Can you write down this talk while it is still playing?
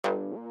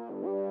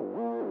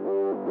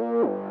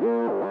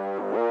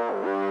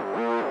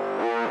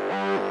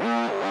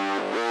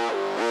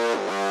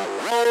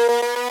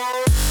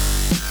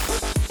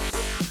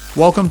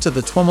Welcome to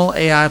the TWIML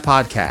AI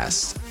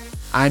Podcast.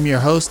 I'm your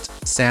host,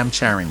 Sam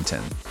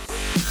Charrington.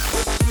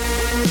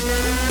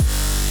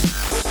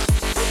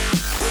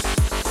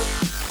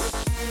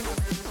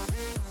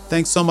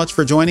 Thanks so much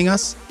for joining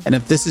us. And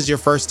if this is your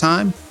first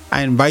time,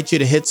 I invite you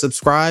to hit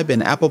subscribe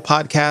in Apple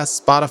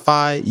Podcasts,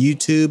 Spotify,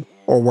 YouTube,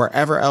 or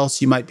wherever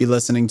else you might be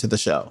listening to the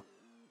show.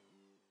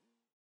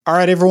 All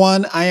right,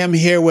 everyone. I am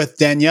here with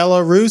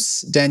Daniela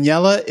Roos.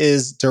 Daniela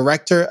is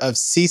Director of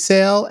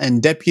CSAIL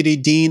and Deputy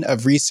Dean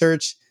of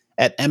Research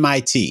at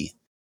MIT.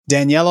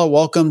 Daniela,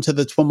 welcome to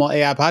the TWIML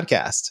AI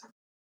Podcast.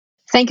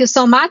 Thank you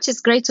so much.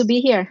 It's great to be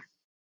here.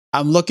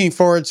 I'm looking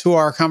forward to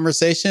our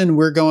conversation.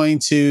 We're going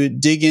to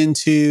dig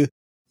into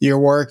your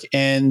work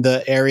in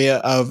the area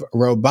of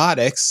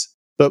robotics.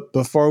 But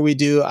before we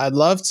do, I'd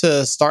love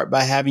to start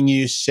by having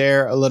you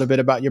share a little bit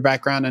about your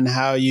background and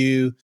how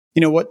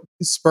what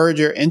spurred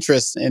your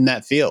interest in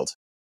that field.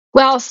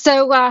 Well,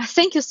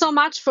 thank you so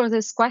much for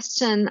this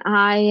question.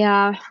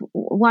 I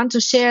want to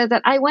share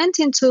that I went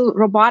into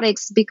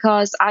robotics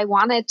because I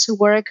wanted to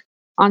work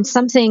on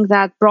something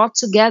that brought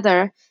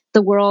together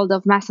the world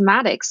of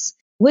mathematics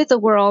with the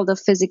world of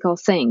physical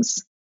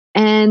things.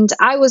 And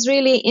I was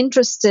really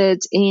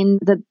interested in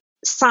the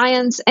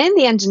science and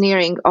the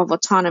engineering of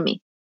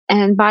autonomy.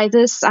 And by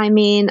this, I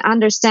mean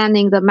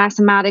understanding the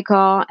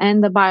mathematical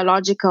and the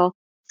biological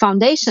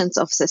foundations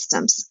of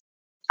systems.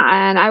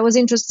 And I was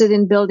interested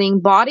in building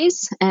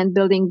bodies and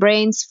building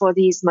brains for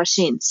these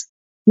machines.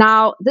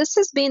 Now, this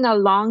has been a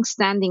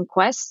long-standing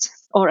quest,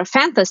 or a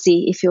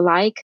fantasy, if you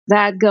like,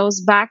 that goes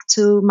back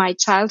to my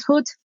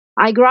childhood.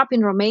 I grew up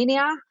in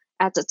Romania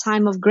at a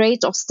time of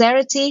great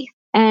austerity,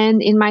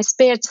 and in my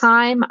spare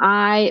time,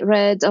 I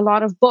read a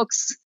lot of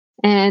books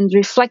and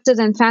reflected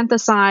and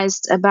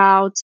fantasized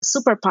about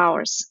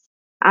superpowers.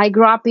 I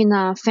grew up in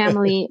a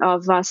family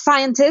of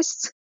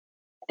scientists.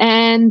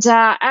 And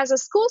as a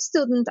school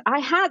student,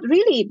 I had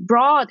really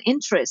broad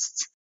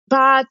interests,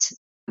 but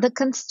the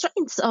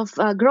constraints of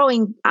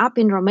growing up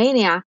in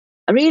Romania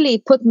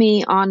really put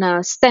me on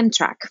a STEM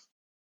track.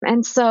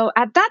 And so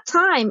at that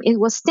time, it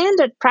was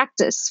standard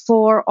practice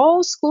for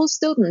all school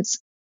students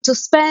to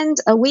spend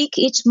a week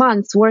each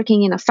month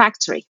working in a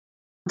factory.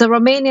 The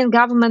Romanian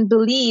government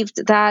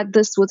believed that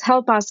this would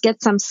help us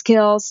get some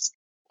skills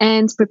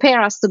and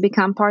prepare us to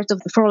become part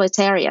of the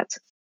proletariat.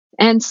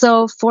 And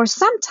so for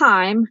some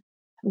time,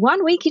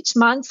 1 week each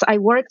month, I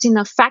worked in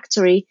a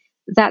factory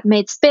that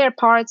made spare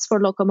parts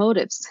for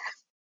locomotives.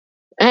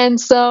 And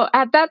so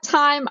at that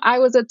time, I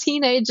was a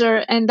teenager,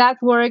 and that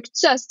work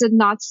just did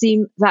not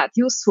seem that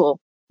useful.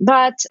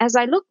 But as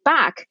I look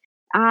back,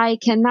 I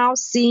can now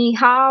see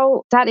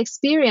how that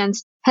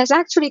experience has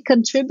actually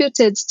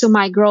contributed to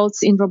my growth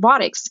in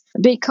robotics,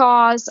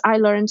 because I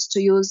learned to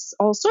use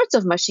all sorts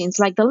of machines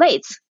like the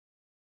lathe.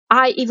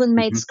 I even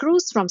made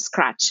screws from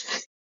scratch.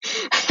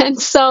 And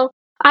so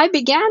I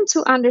began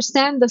to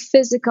understand the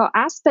physical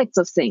aspects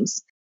of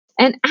things.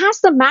 And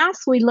as the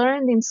math we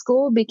learned in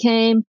school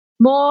became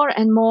more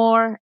and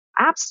more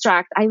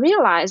abstract, I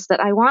realized that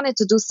I wanted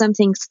to do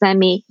something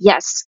STEMmy,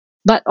 yes,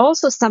 but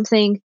also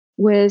something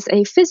with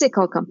a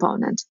physical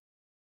component.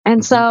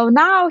 And so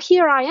now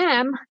here I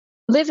am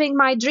living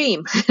my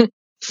dream,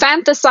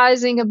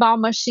 fantasizing about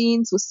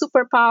machines with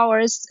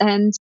superpowers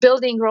and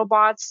building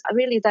robots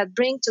really that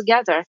bring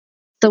together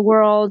the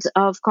world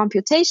of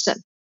computation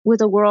with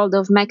a world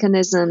of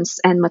mechanisms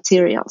and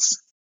materials.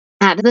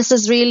 And this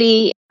is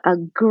really a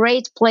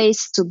great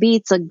place to be.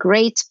 It's a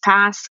great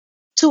path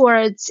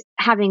towards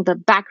having the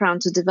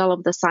background to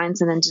develop the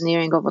science and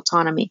engineering of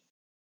autonomy.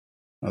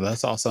 Oh,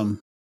 that's awesome.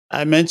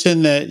 I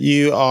mentioned that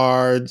you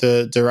are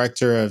the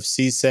director of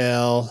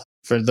CSAIL.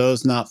 For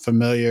those not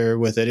familiar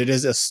with it, it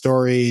is a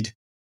storied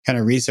kind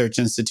of research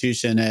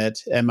institution at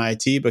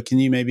MIT, but can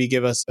you maybe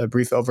give us a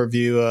brief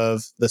overview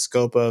of the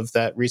scope of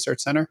that research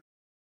center?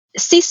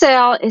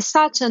 CSAIL is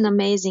such an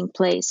amazing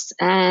place,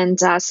 and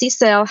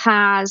CSAIL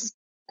has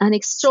an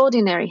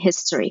extraordinary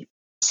history.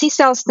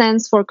 CSAIL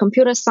stands for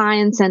Computer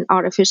Science and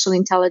Artificial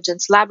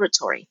Intelligence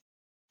Laboratory,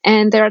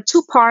 and there are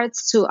two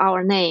parts to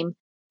our name,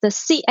 the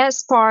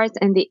CS part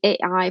and the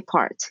AI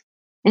part.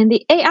 And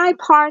the AI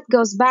part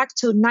goes back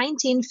to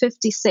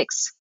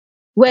 1956,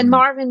 when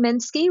Marvin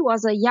Minsky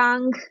was a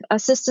young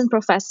assistant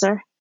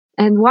professor,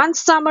 and one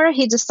summer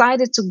he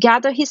decided to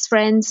gather his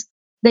friends.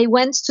 They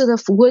went to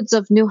the woods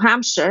of New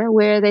Hampshire,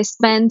 where they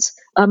spent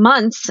a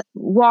month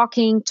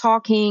walking,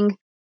 talking,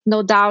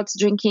 no doubt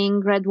drinking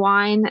red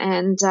wine,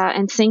 and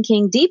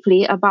thinking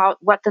deeply about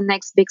what the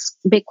next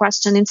big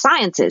question in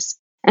science is.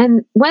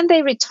 And when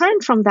they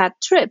returned from that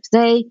trip,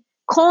 they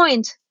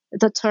coined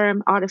the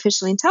term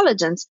artificial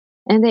intelligence,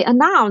 and they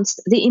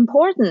announced the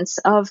importance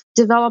of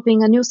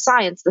developing a new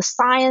science, the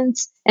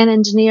science and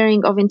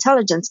engineering of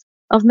intelligence,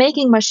 of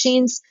making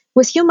machines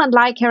with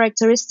human-like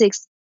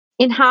characteristics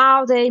in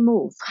how they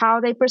move,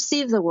 how they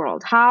perceive the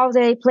world, how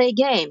they play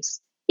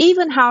games,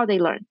 even how they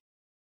learn.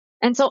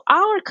 And so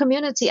our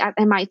community at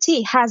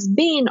MIT has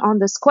been on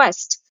this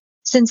quest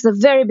since the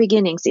very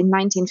beginnings in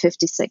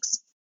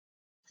 1956.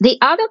 The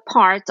other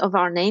part of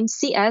our name,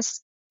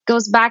 CS,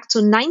 goes back to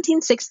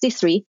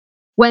 1963,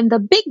 when the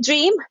big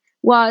dream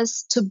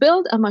was to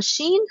build a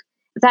machine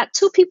that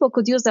two people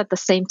could use at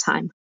the same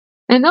time.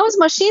 And those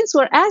machines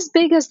were as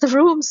big as the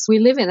rooms we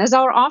live in, as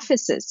our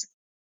offices.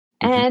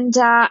 And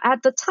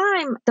at the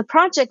time, the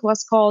project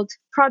was called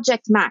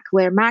Project Mac,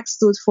 where Mac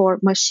stood for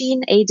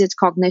Machine Aided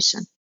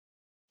Cognition.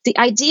 The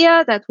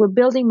idea that we're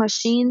building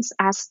machines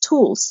as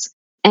tools,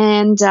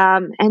 and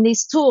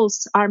these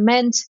tools are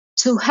meant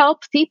to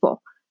help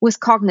people with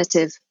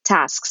cognitive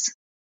tasks.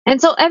 And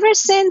so ever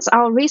since,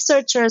 our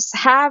researchers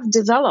have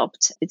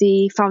developed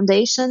the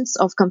foundations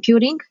of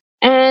computing.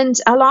 And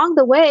along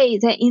the way,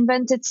 they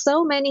invented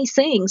so many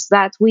things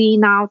that we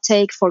now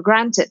take for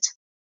granted.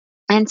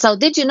 And so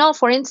did you know,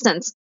 for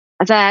instance,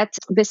 that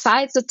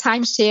besides the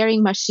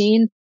time-sharing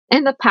machine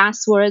and the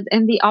password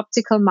and the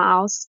optical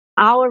mouse,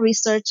 our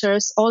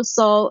researchers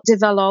also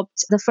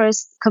developed the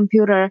first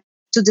computer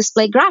to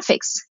display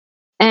graphics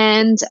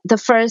and the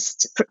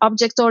first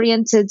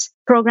object-oriented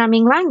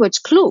programming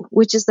language, CLUE,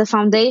 which is the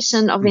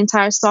foundation of the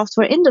entire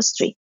software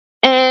industry,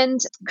 and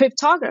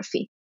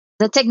cryptography,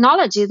 the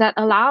technology that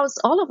allows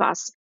all of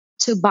us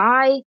to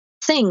buy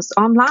things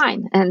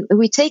online, and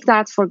we take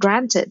that for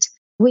granted.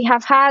 We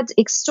have had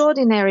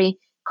extraordinary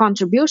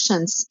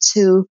contributions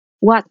to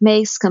what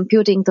makes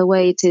computing the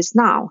way it is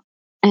now.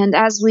 And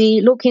as we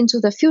look into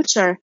the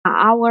future,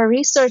 our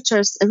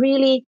researchers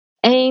really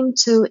aim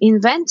to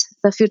invent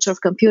the future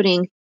of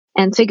computing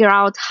and figure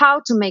out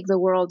how to make the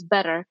world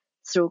better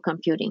through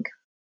computing.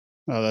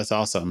 Oh, that's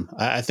awesome.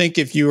 I think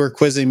if you were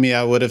quizzing me,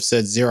 I would have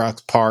said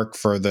Xerox PARC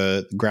for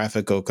the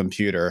graphical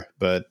computer,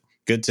 but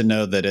good to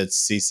know that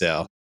it's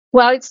CSAIL.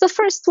 Well, it's the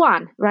first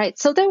one, right?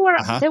 So there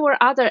were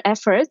other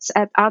efforts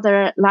at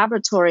other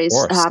laboratories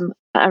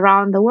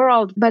around the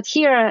world, but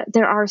here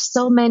there are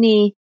so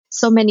many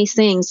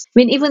things. I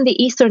mean, even the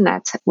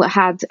Ethernet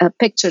had a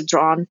picture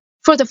drawn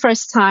for the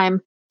first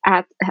time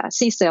at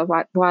CSAIL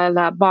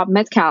while Bob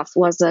Metcalfe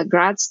was a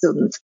grad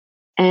student.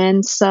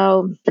 And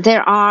so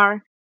there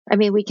are, I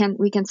mean, we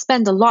can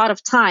spend a lot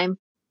of time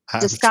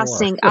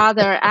discussing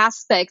other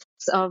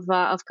aspects of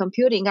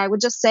computing. I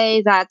would just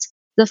say that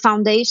the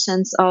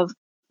foundations of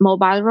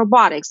mobile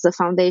robotics, the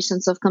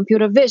foundations of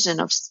computer vision,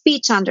 of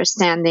speech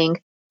understanding,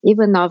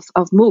 even of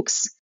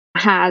MOOCs,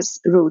 has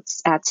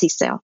roots at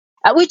CSAIL,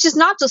 which is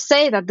not to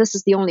say that this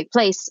is the only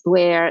place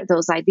where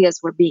those ideas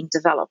were being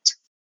developed.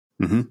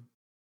 Mm-hmm.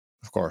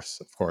 Of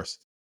course.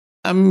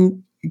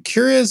 I'm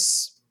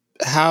curious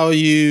how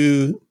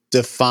you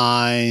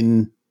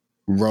define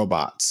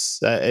robots.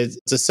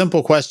 It's a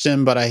simple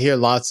question, but I hear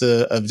lots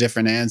of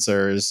different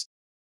answers.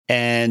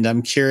 And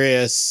I'm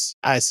curious,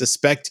 I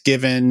suspect,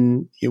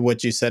 given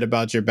what you said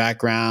about your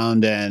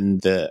background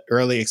and the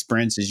early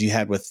experiences you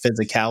had with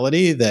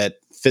physicality, that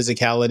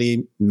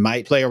physicality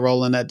might play a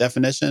role in that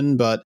definition,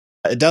 but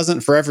it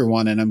doesn't for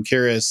everyone. And I'm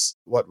curious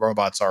what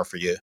robots are for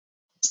you.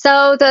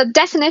 So the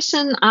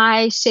definition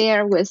I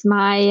share with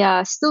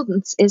my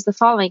students is the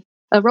following.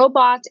 A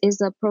robot is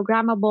a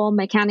programmable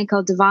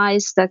mechanical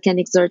device that can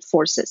exert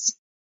forces.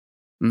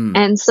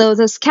 And so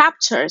this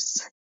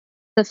captures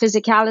the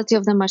physicality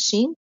of the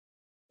machine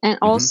and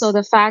also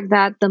the fact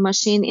that the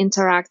machine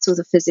interacts with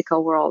the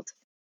physical world.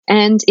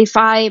 And if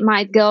I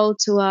might go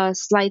to a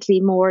slightly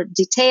more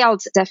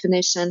detailed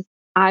definition,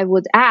 I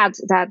would add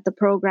that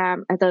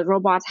the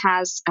robot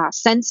has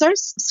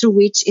sensors through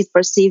which it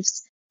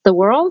perceives the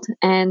world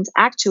and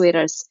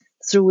actuators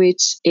through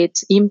which it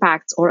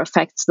impacts or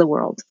affects the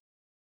world.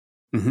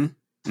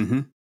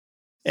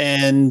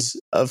 And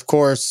of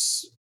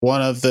course,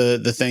 one of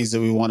the things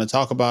that we want to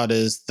talk about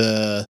is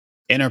the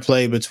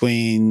interplay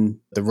between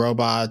the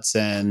robots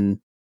and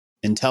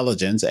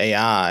intelligence,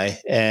 AI.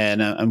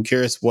 And I'm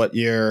curious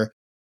your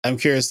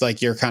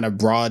kind of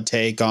broad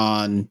take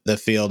on the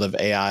field of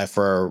AI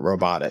for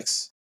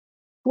robotics.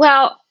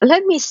 Well,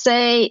 let me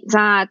say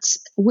that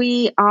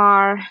we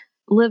are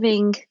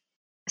living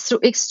through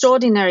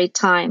extraordinary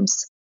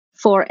times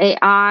for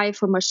AI,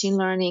 for machine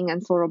learning,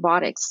 and for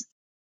robotics.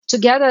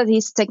 Together,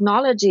 these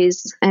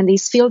technologies and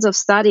these fields of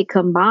study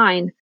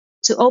combine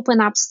to open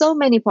up so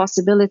many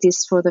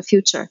possibilities for the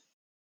future.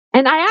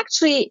 And I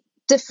actually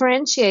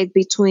differentiate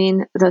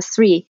between the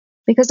three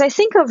because I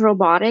think of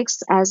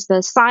robotics as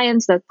the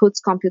science that puts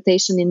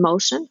computation in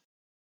motion.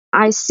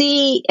 I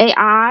see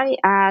AI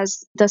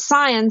as the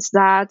science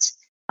that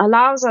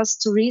allows us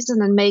to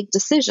reason and make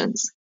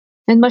decisions.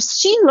 And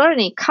machine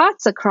learning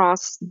cuts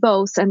across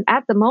both. And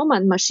at the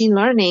moment, machine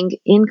learning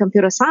in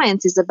computer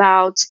science is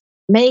about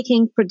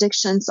making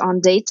predictions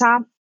on data,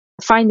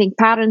 finding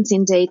patterns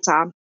in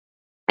data,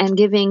 and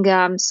giving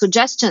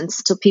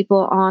suggestions to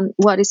people on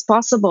what is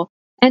possible.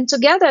 And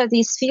together,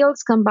 these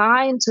fields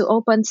combine to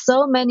open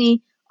so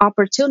many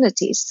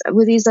opportunities.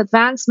 With these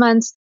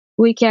advancements,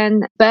 we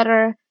can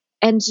better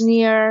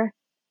engineer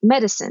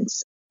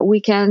medicines.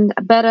 We can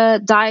better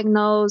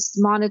diagnose,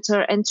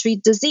 monitor, and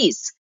treat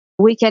disease.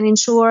 We can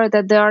ensure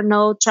that there are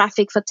no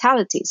traffic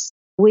fatalities.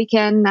 We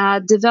can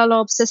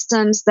develop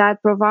systems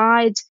that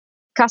provide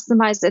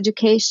customized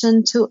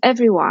education to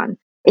everyone.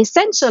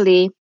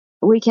 Essentially,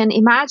 we can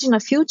imagine a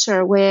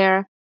future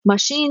where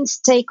machines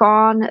take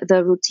on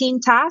the routine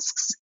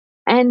tasks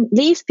and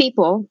leave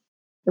people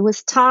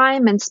with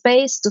time and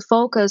space to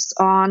focus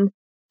on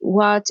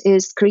what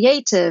is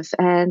creative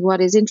and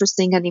what is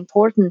interesting and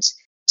important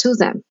to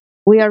them.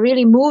 We are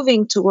really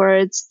moving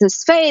towards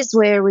this phase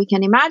where we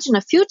can imagine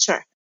a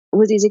future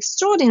with these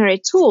extraordinary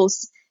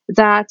tools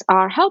that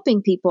are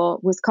helping people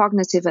with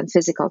cognitive and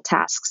physical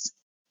tasks.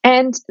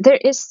 And there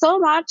is so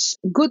much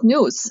good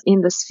news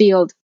in this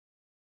field.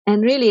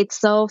 And really, it's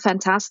so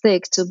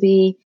fantastic to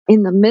be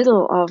in the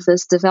middle of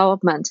this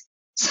development.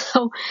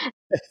 So,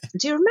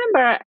 do you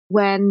remember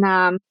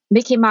when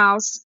Mickey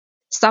Mouse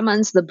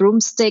summons the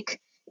broomstick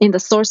in The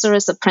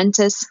Sorcerer's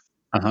Apprentice?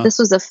 Uh-huh. This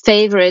was a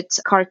favorite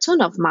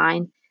cartoon of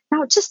mine.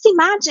 Now, just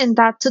imagine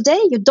that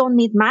today you don't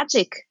need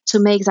magic to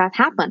make that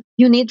happen.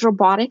 You need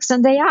robotics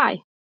and AI.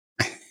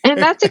 And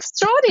that's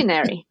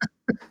extraordinary.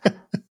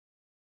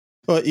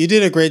 Well, you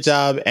did a great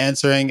job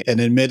answering an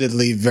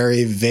admittedly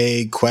very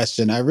vague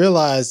question. I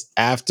realized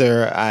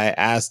after I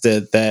asked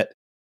it that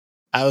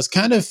I was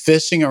kind of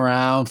fishing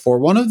around for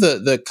one of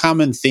the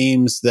common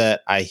themes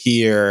that I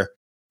hear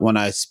when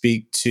I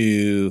speak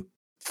to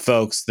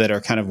folks that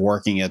are kind of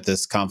working at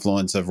this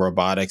confluence of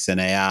robotics and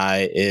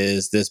AI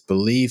is this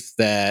belief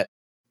that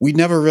we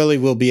never really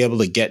will be able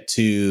to get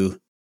to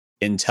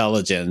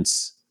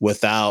intelligence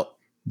without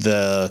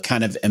the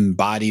kind of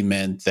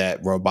embodiment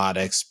that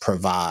robotics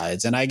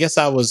provides. And I guess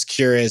I was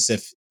curious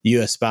if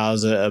you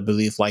espouse a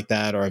belief like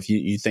that, or if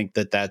you think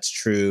that that's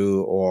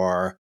true,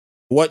 or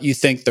what you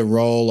think the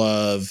role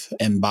of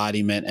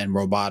embodiment and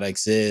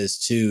robotics is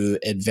to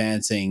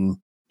advancing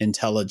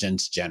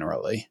intelligence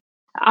generally.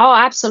 Oh,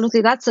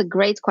 absolutely. That's a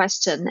great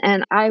question.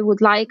 And I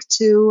would like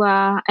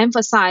to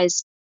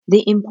emphasize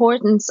the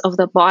importance of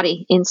the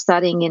body in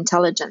studying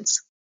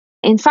intelligence.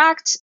 In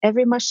fact,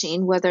 every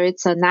machine, whether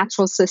it's a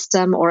natural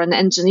system or an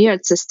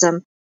engineered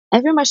system,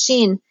 every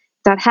machine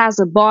that has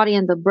a body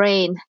and the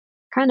brain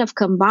kind of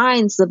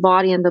combines the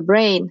body and the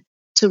brain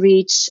to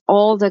reach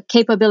all the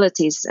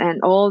capabilities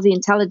and all the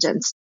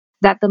intelligence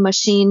that the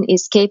machine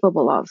is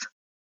capable of.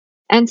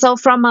 And so,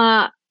 from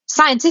a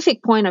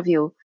scientific point of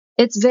view,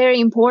 it's very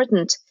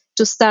important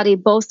to study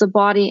both the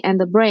body and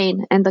the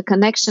brain and the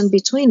connection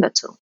between the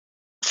two.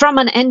 From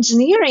an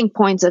engineering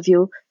point of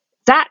view,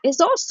 that is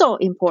also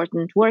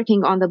important,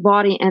 working on the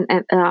body and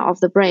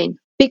of the brain,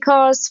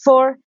 because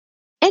for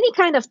any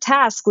kind of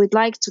task we'd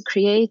like to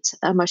create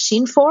a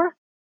machine for,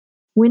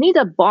 we need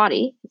a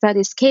body that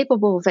is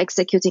capable of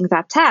executing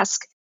that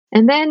task.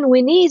 And then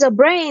we need a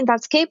brain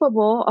that's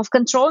capable of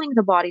controlling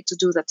the body to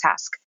do the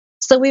task.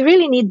 So we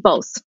really need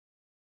both.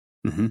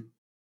 Mm-hmm.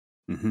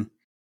 Mm-hmm.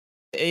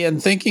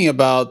 And thinking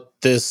about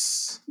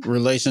this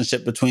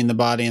relationship between the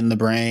body and the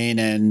brain,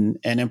 and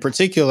in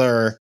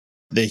particular,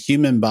 the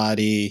human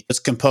body is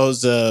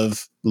composed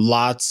of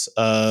lots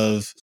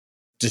of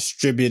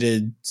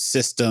distributed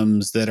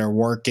systems that are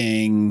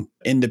working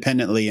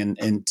independently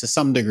and to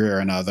some degree or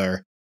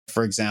another.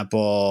 For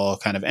example,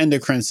 kind of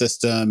endocrine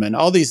system and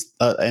all these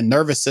and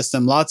nervous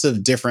system, lots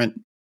of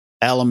different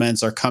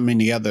elements are coming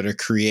together to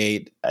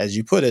create, as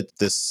you put it,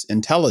 this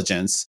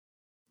intelligence.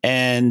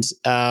 And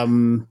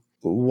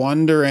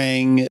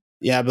wondering,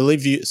 yeah, I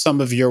believe some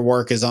of your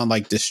work is on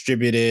like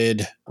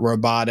distributed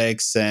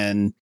robotics,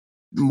 and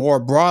more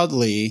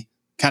broadly,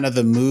 kind of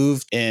the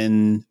move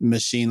in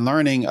machine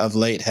learning of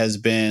late has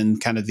been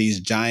kind of these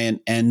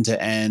giant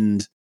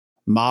end-to-end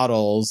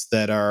models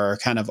that are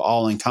kind of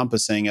all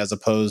encompassing, as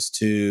opposed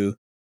to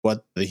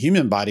what the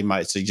human body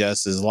might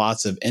suggest is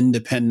lots of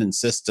independent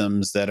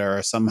systems that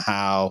are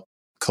somehow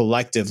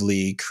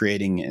collectively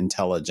creating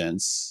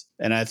intelligence.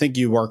 And I think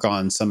you work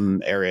on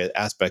some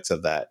aspects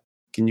of that.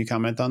 Can you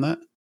comment on that?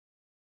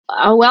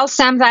 Well,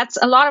 Sam, that's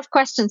a lot of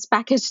questions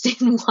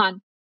packaged in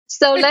one.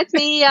 So let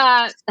me.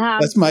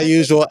 That's my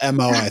usual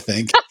MO, I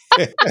think.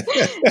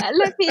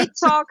 Let me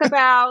talk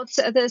about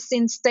this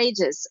in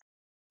stages.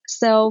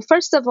 So,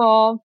 first of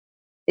all,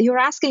 you're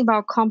asking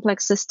about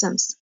complex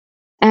systems.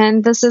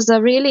 And this is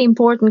a really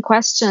important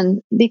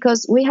question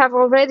because we have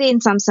already, in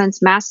some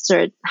sense,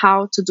 mastered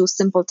how to do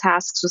simple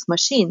tasks with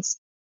machines.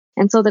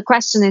 And so the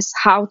question is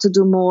how to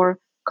do more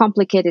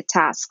complicated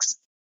tasks.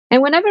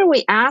 And whenever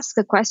we ask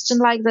a question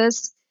like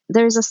this,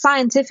 there's a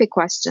scientific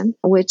question,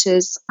 which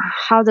is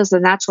how does the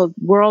natural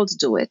world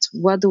do it?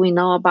 What do we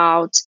know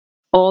about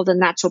all the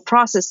natural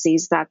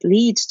processes that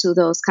lead to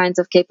those kinds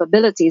of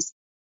capabilities?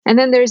 And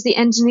then there's the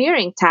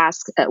engineering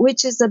task,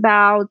 which is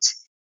about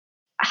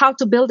how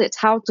to build it,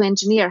 how to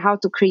engineer, how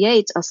to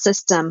create a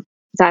system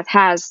that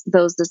has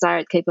those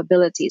desired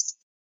capabilities.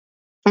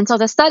 And so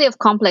the study of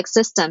complex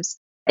systems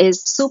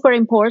is super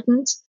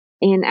important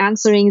in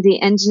answering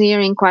the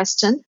engineering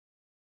question.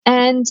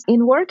 And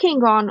in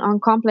working on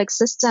complex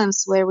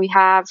systems where we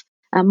have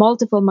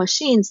multiple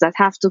machines that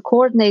have to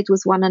coordinate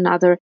with one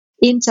another,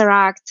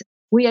 interact,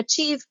 we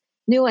achieve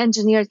new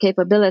engineered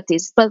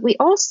capabilities, but we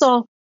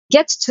also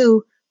get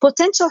to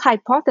potential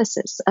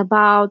hypotheses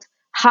about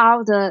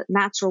how the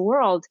natural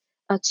world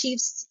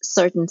achieves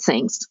certain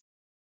things.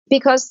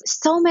 Because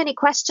so many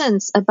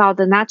questions about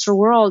the natural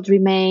world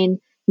remain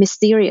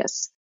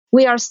mysterious.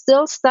 We are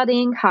still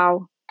studying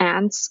how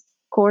ants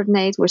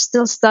coordinate. We're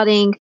still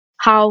studying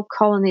how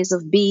colonies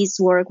of bees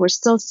work. We're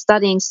still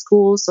studying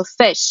schools of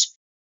fish.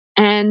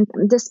 And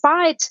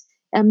despite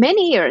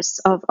many years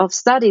of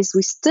studies,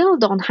 we still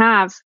don't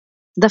have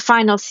the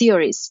final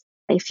theories,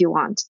 if you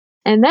want.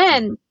 And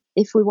then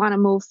if we want to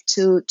move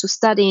to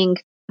studying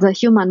the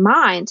human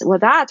mind, well,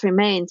 that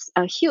remains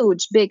a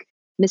huge, big,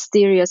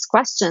 mysterious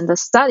question. The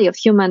study of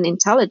human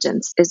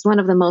intelligence is one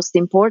of the most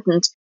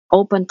important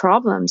open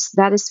problems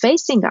that is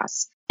facing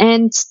us.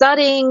 And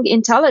studying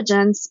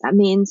intelligence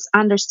means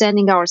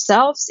understanding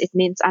ourselves, it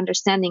means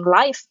understanding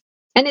life,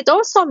 and it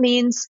also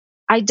means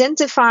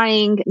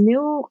identifying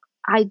new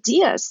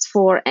ideas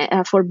for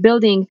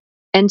building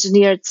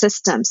engineered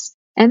systems.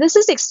 And this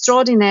is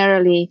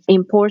extraordinarily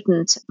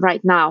important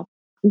right now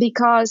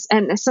because,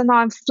 and so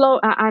now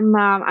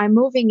I'm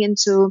moving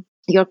into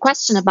your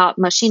question about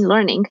machine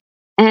learning.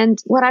 And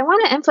what I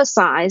want to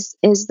emphasize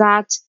is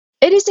that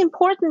it is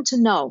important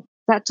to know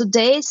that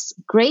today's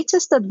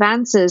greatest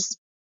advances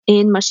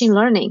in machine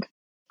learning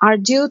are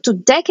due to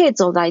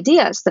decades old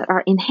ideas that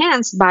are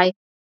enhanced by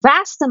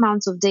vast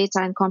amounts of data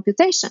and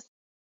computation.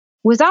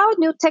 Without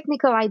new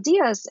technical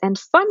ideas and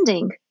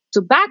funding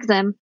to back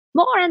them,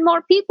 more and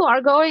more people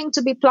are going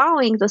to be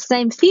plowing the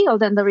same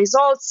field, and the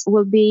results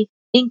will be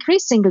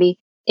increasingly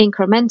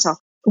incremental.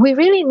 We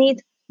really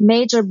need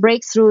major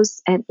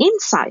breakthroughs and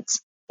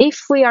insights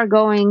if we are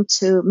going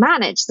to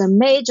manage the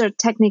major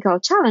technical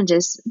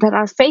challenges that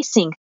are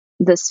facing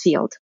this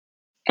field.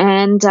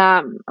 And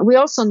we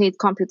also need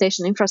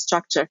computation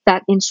infrastructure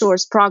that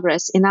ensures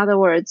progress. In other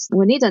words,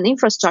 we need an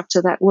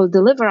infrastructure that will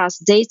deliver us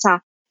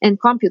data and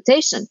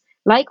computation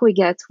like we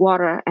get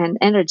water and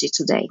energy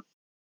today.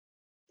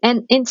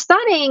 And in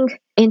studying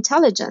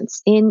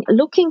intelligence, in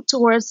looking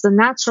towards the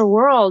natural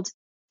world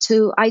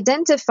to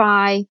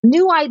identify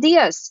new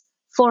ideas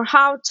for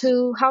how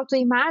to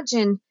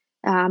imagine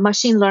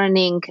machine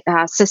learning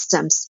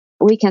systems,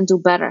 we can do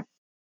better.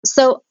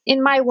 So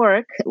in my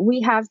work,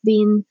 we have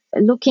been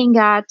looking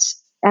at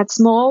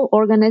small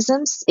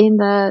organisms in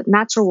the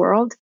natural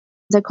world.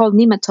 They're called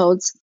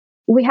nematodes.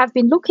 We have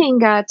been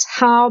looking at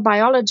how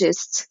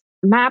biologists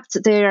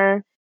mapped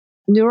their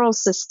neural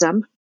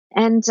system,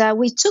 and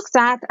we took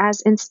that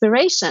as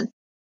inspiration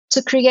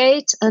to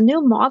create a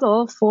new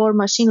model for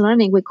machine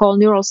learning we call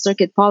neural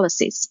circuit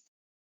policies.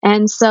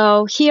 And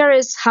so here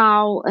is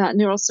how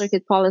neural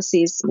circuit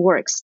policies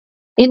works.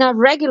 In a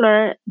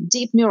regular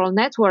deep neural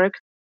network,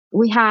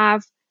 we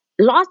have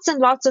lots and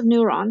lots of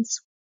neurons,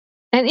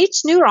 and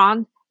each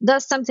neuron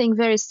does something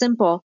very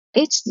simple.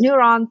 Each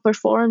neuron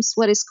performs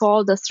what is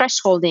called a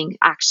thresholding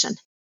action.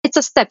 It's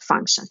a step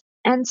function.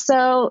 And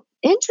so,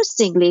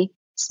 interestingly,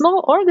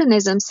 small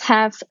organisms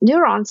have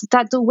neurons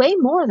that do way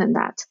more than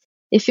that.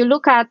 If you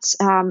look at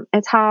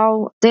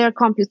how their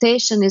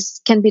computation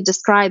can be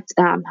described,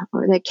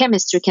 or their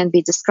chemistry can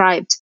be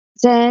described,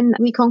 then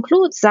we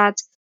conclude that,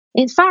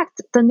 in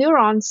fact, the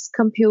neurons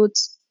compute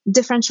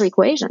differential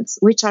equations,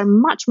 which are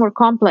much more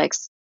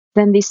complex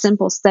than these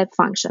simple step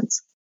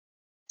functions.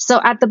 So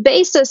at the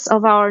basis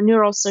of our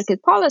neural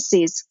circuit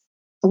policies,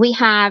 we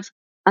have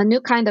a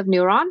new kind of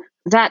neuron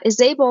that is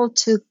able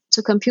to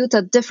compute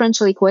a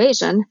differential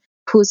equation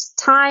whose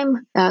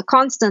time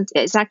constant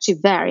is actually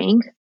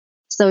varying.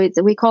 So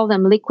we call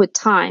them liquid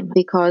time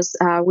because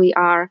we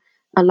are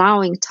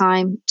allowing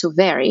time to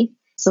vary.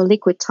 So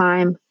liquid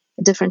time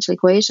differential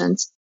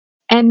equations.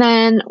 And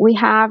then we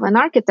have an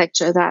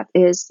architecture that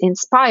is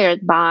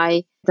inspired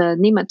by the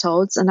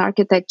nematodes, an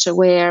architecture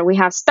where we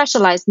have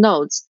specialized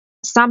nodes.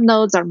 Some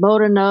nodes are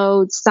motor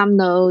nodes, some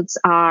nodes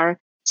are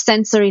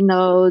sensory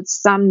nodes,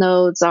 some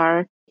nodes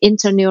are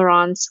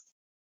interneurons.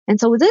 And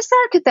so with this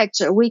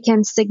architecture, we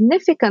can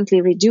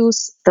significantly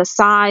reduce the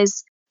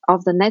size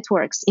of the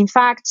networks. In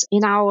fact,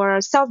 in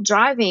our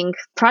self-driving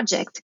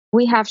project,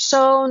 we have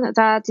shown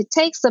that it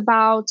takes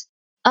about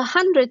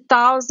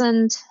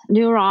 100,000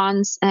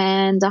 neurons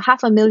and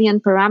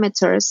 500,000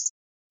 parameters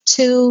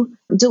to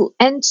do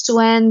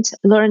end-to-end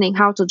learning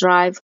how to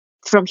drive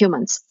from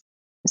humans.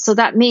 So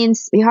that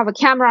means you have a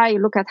camera, you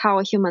look at how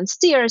a human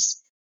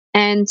steers,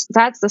 and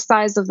that's the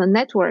size of the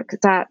network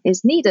that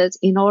is needed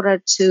in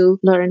order to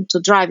learn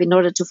to drive, in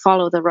order to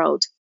follow the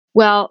road.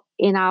 Well,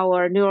 in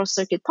our neural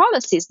circuit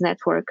policies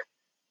network,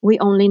 we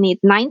only need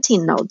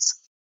 19 nodes.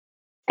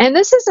 And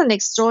this is an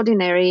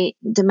extraordinary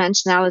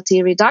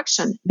dimensionality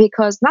reduction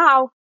because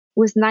now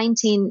with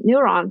 19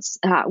 neurons,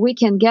 we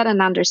can get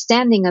an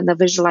understanding and a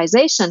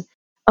visualization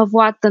of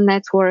what the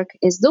network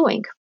is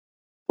doing.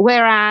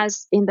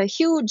 Whereas in the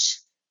huge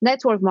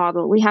network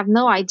model, we have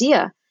no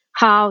idea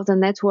how the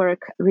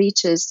network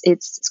reaches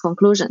its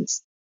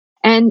conclusions.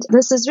 And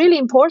this is really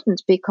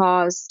important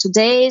because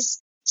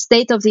today's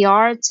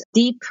state-of-the-art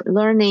deep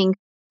learning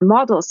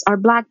models are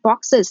black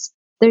boxes.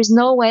 There's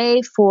no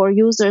way for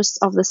users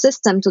of the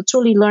system to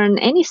truly learn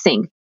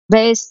anything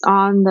based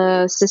on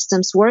the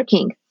system's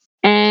working.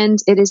 And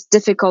it is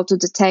difficult to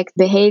detect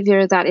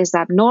behavior that is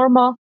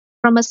abnormal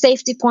from a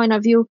safety point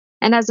of view.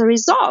 And as a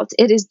result,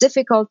 it is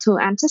difficult to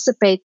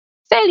anticipate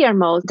failure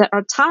modes that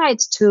are tied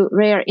to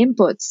rare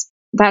inputs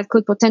that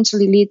could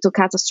potentially lead to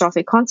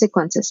catastrophic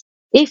consequences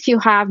if you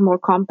have more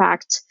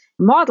compact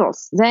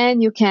models, then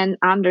you can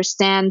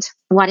understand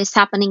what is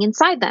happening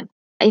inside them.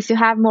 If you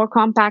have more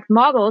compact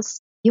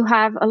models, you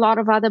have a lot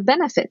of other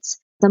benefits.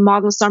 The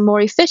models are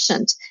more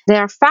efficient, they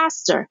are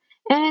faster,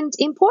 and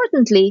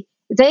importantly,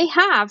 they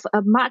have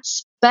a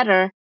much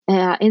better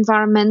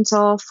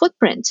environmental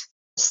footprint.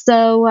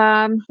 So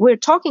we're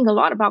talking a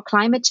lot about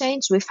climate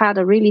change. We've had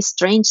a really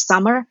strange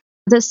summer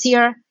this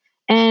year,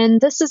 and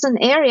this is an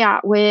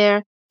area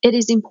where it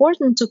is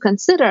important to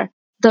consider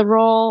the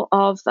role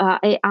of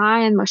AI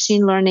and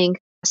machine learning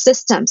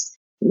systems,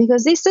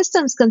 because these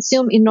systems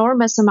consume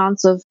enormous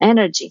amounts of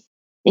energy.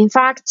 In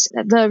fact,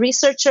 the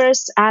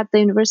researchers at the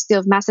University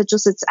of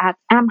Massachusetts at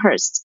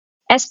Amherst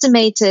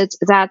estimated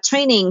that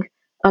training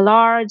a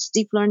large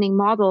deep learning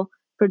model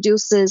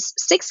produces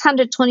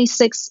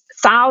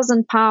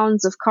 626,000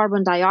 pounds of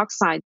carbon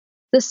dioxide.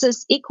 This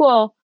is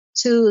equal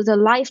to the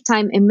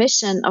lifetime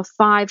emission of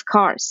 5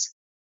 cars.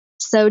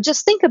 So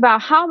just think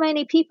about how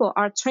many people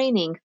are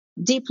training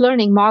deep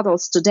learning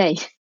models today.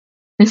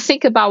 And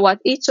think about what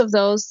each of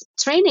those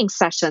training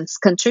sessions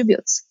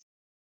contributes.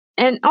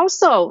 And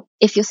also,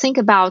 if you think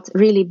about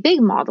really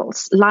big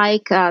models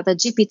like the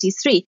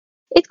GPT-3,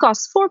 it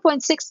costs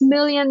 $4.6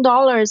 million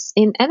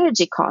in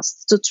energy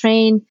costs to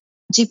train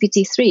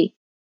GPT-3.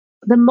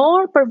 The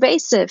more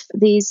pervasive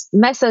these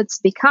methods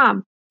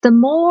become, the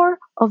more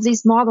of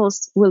these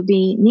models will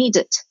be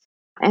needed.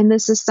 And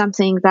this is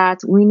something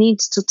that we need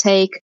to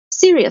take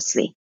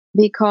seriously,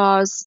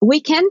 because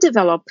we can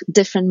develop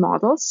different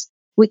models.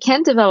 We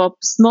can develop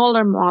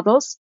smaller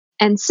models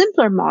and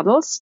simpler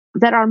models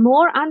that are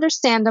more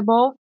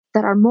understandable,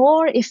 that are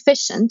more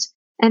efficient,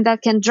 and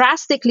that can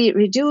drastically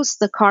reduce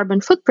the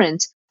carbon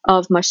footprint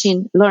of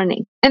machine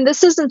learning. And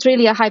this isn't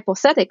really a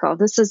hypothetical.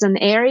 This is an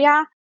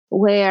area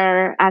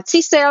where at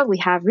CSAIL we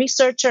have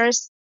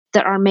researchers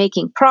that are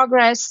making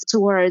progress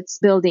towards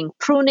building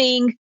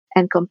pruning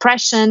and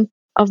compression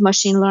of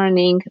machine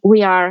learning.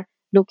 We are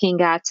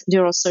looking at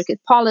neural circuit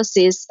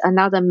policies,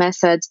 another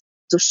method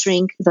to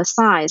shrink the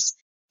size.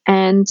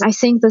 And I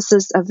think this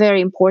is a very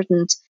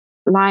important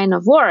line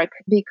of work,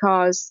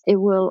 because it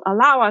will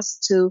allow us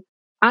to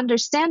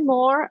understand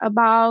more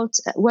about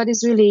what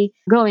is really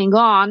going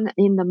on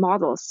in the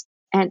models.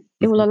 And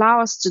it will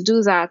allow us to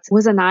do that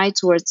with an eye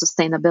towards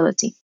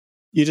sustainability.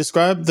 You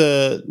described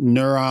the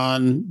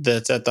neuron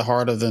that's at the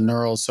heart of the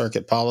neural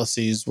circuit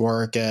policies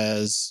work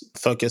as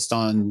focused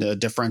on the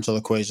differential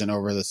equation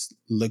over this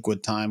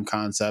liquid time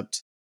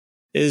concept.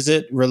 Is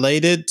it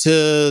related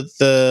to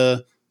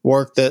the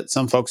work that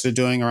some folks are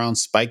doing around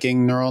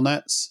spiking neural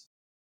nets?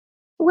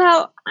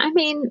 Well, I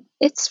mean,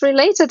 it's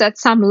related at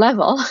some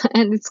level,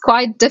 and it's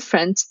quite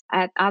different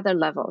at other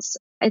levels.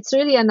 It's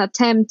really an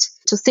attempt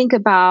to think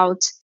about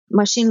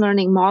machine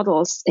learning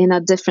models in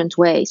a different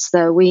way.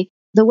 So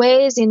the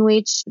ways in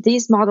which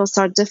these models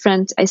are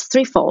different is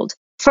threefold.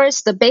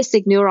 First, the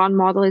basic neuron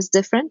model is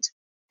different.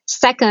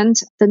 Second,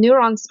 the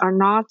neurons are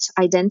not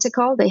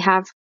identical. They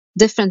have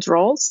different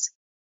roles.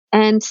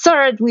 And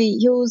third, we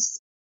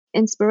use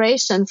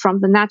inspiration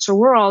from the natural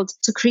world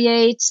to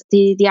create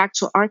the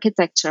actual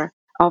architecture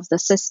of the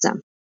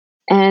system.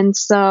 And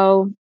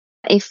so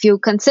if you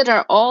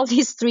consider all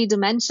these three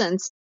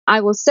dimensions,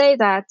 I will say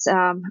that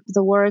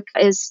the work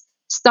is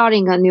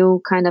starting a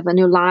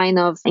new line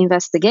of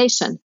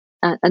investigation,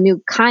 a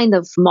new kind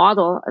of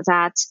model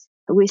that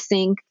we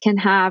think can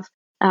have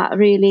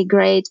really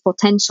great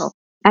potential.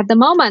 At the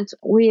moment,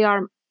 we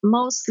are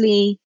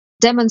mostly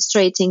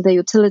demonstrating the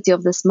utility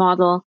of this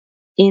model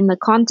in the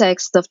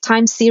context of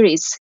time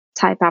series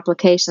type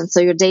applications.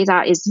 So your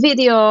data is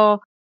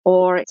video,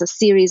 or it's a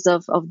series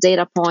of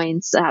data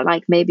points,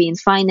 like maybe in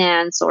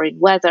finance or in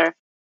weather.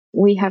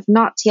 We have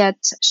not yet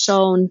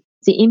shown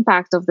the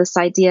impact of this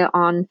idea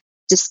on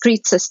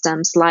discrete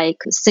systems like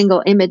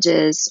single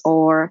images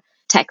or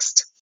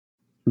text.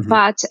 Mm-hmm.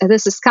 But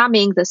this is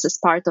coming. This is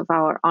part of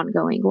our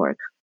ongoing work.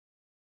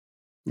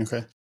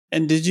 Okay.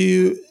 And did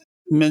you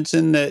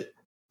mention that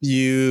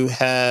you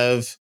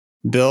have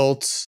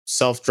built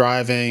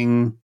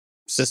self-driving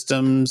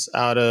systems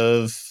out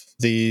of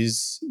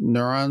these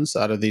neurons,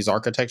 out of these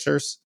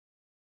architectures?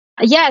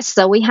 Yes,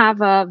 so we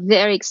have a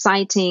very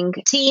exciting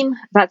team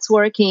that's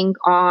working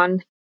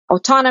on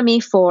autonomy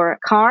for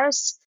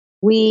cars.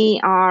 We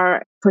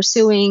are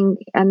pursuing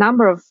a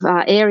number of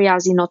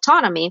areas in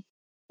autonomy.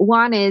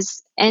 One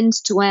is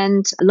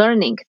end-to-end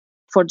learning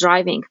for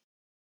driving.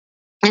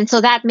 And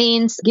so that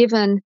means,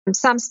 given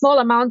some small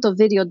amount of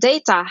video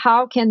data,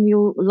 how can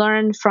you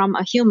learn from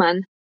a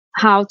human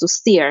how to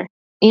steer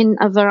in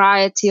a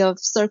variety of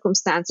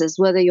circumstances,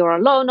 whether you're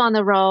alone on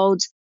the road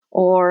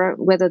or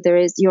whether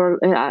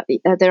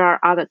there are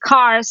other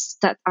cars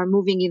that are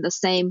moving in the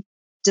same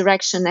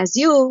direction as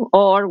you,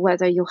 or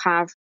whether you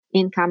have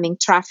incoming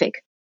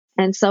traffic.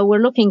 And so we're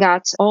looking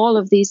at all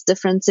of these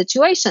different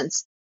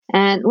situations,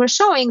 and we're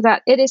showing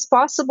that it is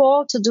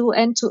possible to do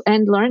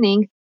end-to-end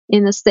learning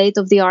in the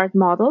state-of-the-art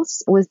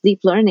models with deep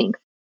learning.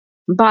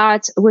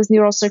 But with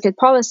neural circuit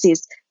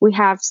policies, we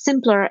have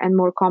simpler and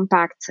more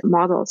compact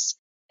models.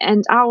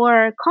 And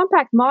our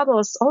compact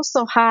models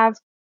also have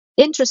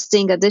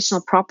interesting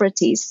additional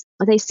properties.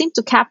 They seem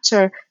to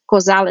capture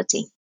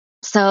causality.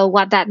 So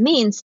what that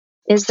means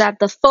is that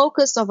the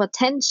focus of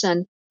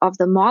attention of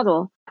the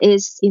model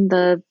is in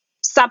the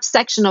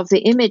subsection of the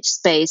image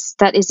space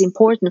that is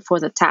important for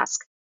the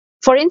task.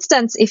 For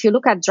instance, if you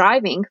look at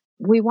driving,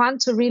 we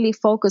want to really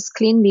focus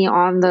cleanly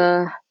on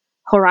the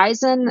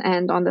horizon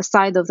and on the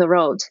side of the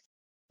road.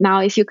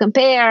 Now, if you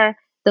compare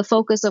the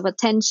focus of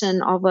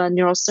attention of a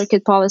neural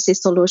circuit policy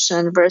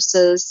solution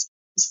versus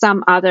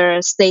some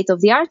other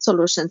state-of-the-art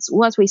solutions,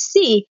 what we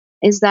see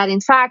is that,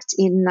 in fact,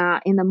 in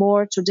the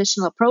more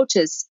traditional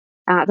approaches,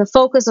 the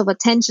focus of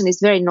attention is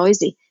very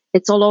noisy.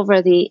 It's all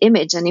over the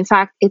image. And in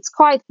fact, it's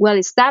quite well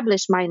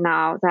established by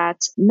now that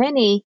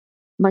many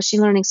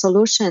machine learning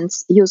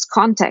solutions use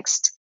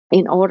context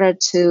in order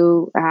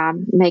to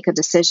make a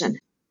decision.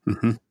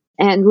 Mm-hmm.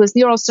 And with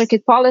neural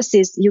circuit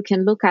policies, you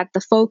can look at the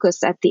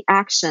focus at the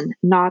action,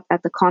 not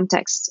at the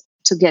context,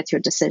 to get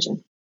your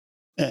decision.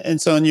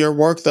 And so in your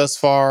work thus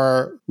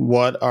far,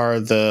 what are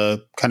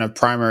the kind of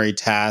primary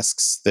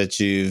tasks that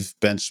you've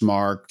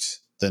benchmarked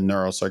the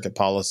neural circuit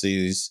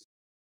policies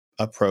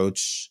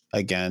approach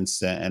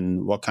against,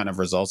 and what kind of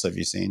results have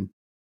you seen?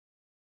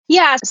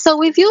 Yeah, so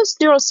we've used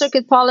neural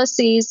circuit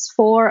policies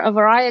for a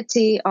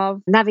variety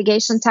of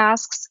navigation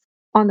tasks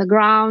on the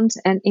ground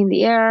and in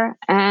the air.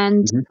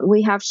 And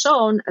we have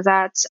shown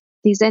that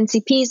these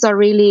NCPs are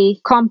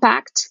really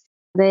compact.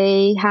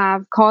 They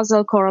have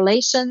causal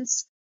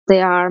correlations.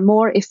 They are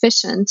more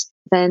efficient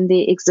than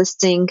the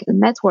existing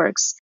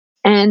networks.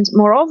 And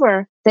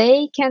moreover,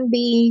 they can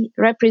be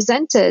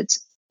represented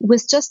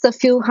with just a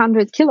few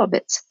hundred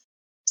kilobits.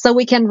 So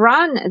we can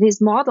run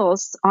these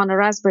models on a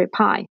Raspberry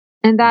Pi.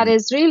 And that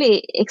is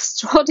really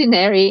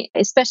extraordinary,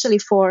 especially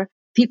for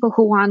people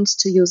who want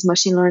to use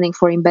machine learning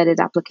for embedded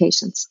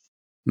applications.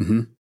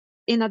 Mm-hmm.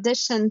 In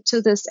addition to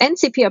this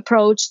NCP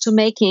approach to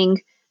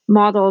making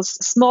models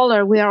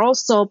smaller, we are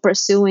also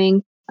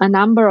pursuing a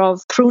number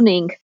of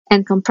pruning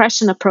and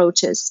compression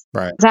approaches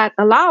that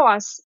allow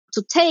us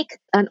to take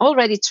an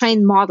already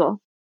trained model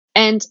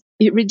and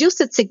reduce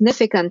it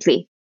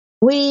significantly.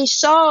 We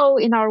show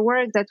in our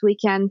work that we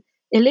can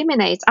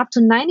eliminate up to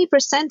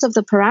 90% of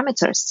the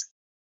parameters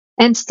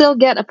and still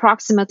get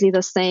approximately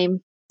the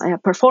same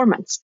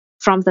performance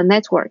from the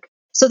network.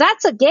 So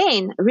that's,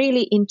 again,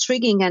 really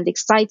intriguing and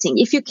exciting.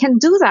 If you can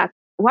do that,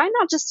 why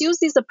not just use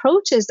these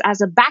approaches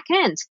as a back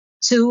end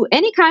to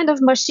any kind of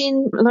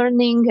machine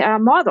learning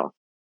model?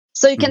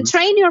 So you can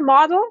train your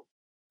model,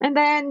 and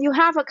then you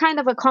have a kind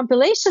of a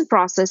compilation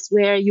process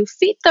where you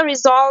feed the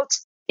result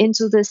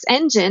into this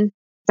engine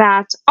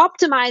that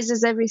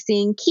optimizes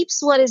everything,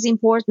 keeps what is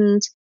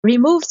important,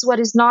 removes what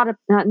is not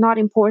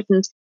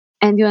important,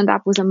 and you end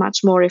up with a much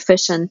more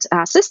efficient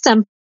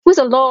system with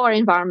a lower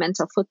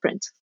environmental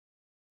footprint.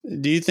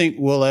 Do you think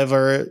we'll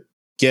ever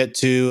get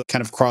to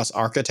kind of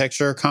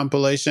cross-architecture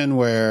compilation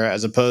where,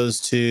 as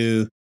opposed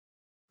to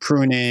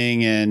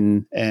pruning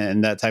and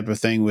that type of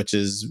thing, which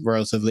is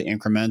relatively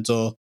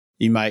incremental,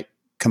 you might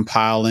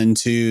compile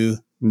into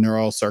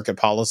neural circuit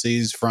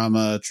policies from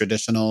a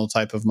traditional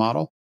type of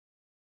model?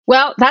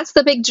 Well, that's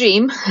the big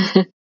dream.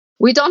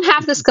 We don't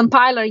have this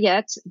compiler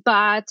yet,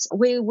 but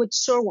we would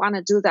sure want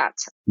to do that.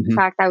 In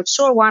fact, I would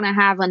sure want to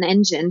have an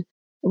engine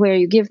where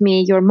you give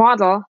me your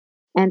model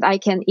and I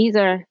can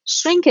either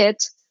shrink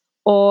it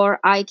or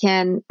I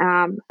can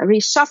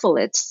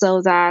reshuffle it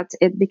so that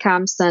it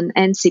becomes an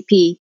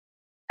NCP.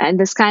 And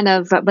this kind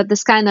of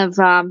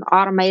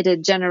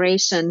automated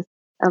generation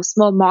of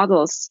small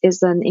models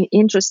is an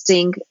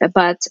interesting,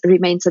 but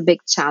remains a big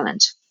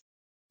challenge.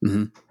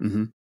 Mm-hmm.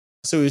 Mm-hmm.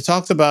 So we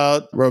talked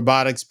about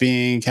robotics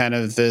being kind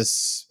of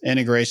this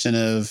integration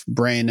of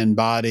brain and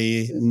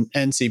body. And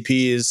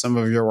NCP is some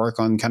of your work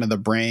on kind of the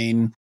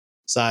brain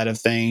side of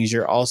things.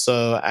 You're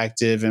also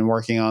active in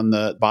working on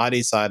the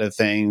body side of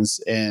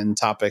things in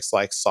topics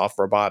like soft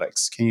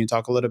robotics. Can you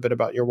talk a little bit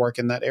about your work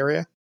in that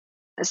area?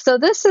 So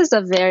this is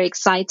a very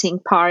exciting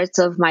part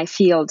of my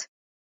field.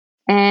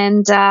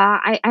 And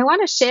I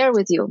want to share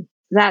with you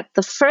that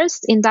the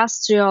first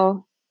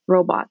industrial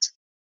robot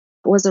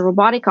was a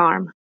robotic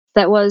arm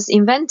that was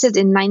invented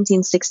in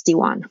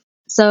 1961.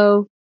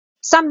 So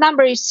some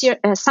number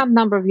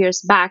of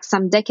years back,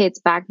 some decades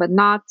back, but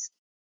not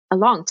a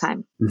long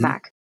time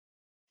back.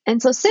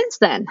 And so since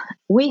then,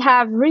 we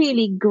have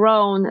really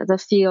grown the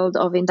field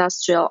of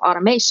industrial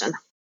automation.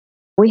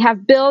 We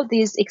have built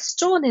these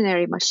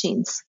extraordinary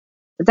machines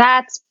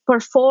that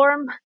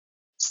perform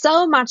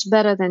so much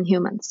better than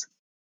humans.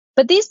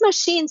 But these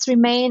machines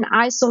remain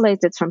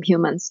isolated from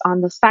humans on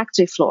the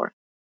factory floor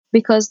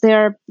because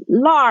they're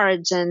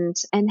large and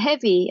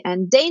heavy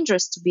and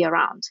dangerous to be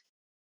around.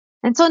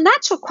 And so a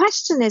natural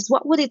question is,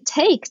 what would it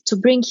take to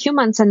bring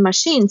humans and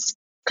machines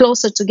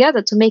closer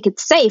together to make it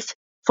safe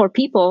for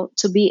people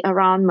to be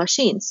around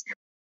machines?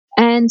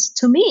 And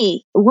to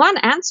me, one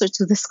answer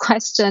to this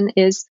question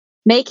is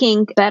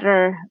making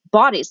better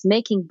bodies,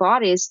 making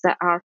bodies that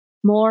are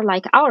more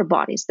like our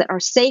bodies, that are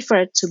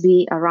safer to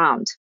be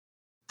around.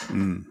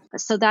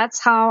 So that's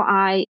how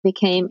I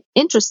became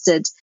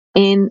interested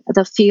in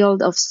the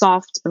field of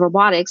soft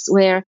robotics,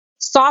 where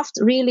Soft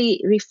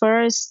really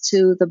refers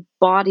to the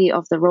body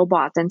of the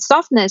robot, and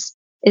softness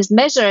is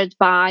measured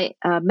by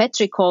a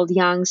metric called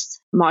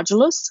Young's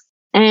modulus.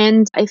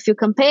 And if you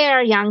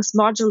compare Young's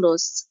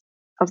modulus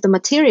of the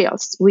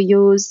materials we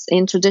use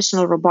in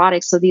traditional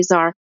robotics, so these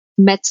are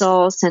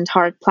metals and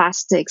hard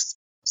plastics.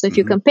 So if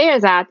you compare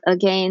that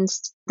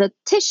against the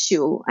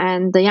tissue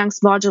and the Young's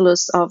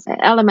modulus of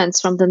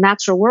elements from the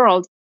natural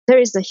world, there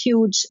is a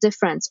huge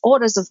difference,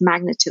 orders of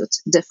magnitude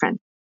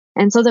different.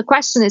 And so the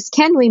question is,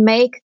 can we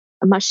make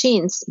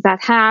machines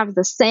that have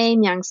the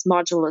same Young's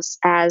modulus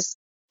as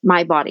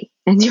my body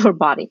and your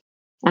body?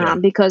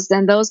 Because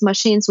then those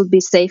machines would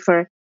be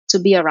safer to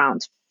be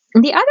around.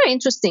 And the other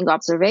interesting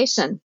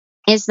observation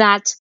is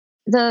that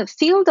the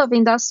field of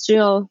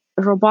industrial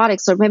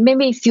robotics, or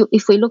maybe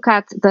if we look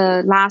at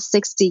the last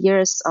 60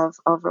 years of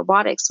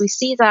robotics, we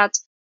see that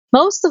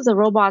most of the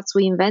robots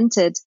we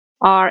invented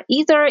are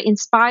either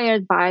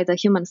inspired by the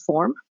human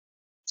form,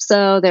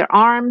 so their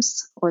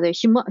arms or their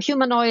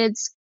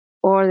humanoids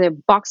or their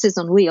boxes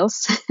on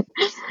wheels.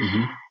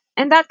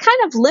 And that kind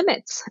of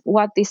limits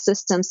what these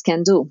systems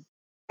can do.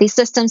 These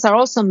systems are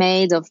also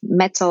made of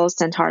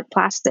metals and hard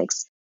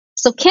plastics.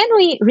 So can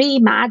we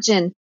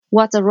reimagine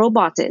what a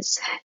robot is,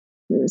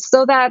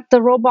 so that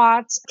the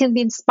robot can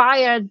be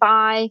inspired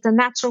by the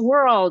natural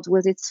world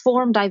with its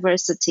form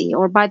diversity,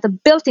 or by the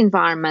built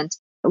environment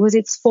with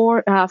its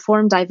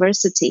form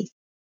diversity?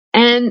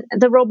 And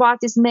the robot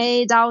is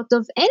made out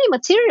of any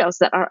materials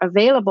that are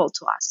available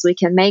to us. We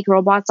can make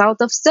robots out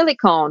of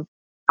silicone,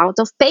 out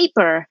of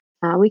paper.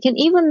 We can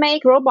even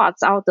make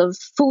robots out of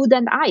food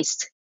and ice.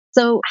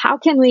 So how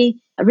can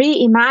we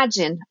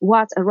reimagine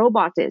what a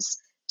robot is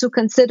to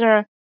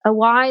consider a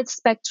wide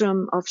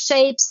spectrum of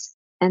shapes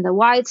and a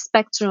wide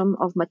spectrum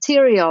of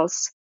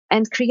materials,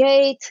 and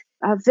create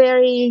a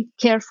very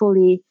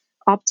carefully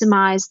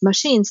optimized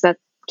machines that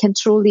can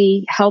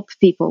truly help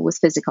people with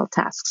physical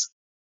tasks?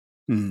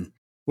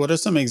 What are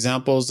some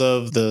examples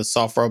of the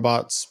soft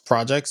robots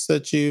projects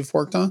that you've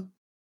worked on?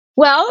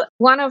 Well,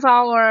 one of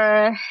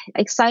our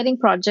exciting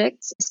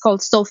projects is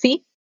called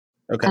SOFIE,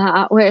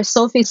 where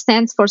SOFIE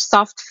stands for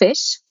soft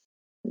fish.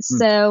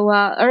 So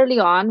early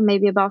on,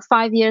 maybe about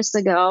 5 years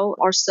ago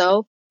or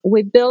so,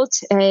 we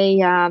built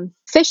a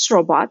fish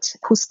robot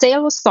whose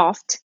tail was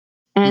soft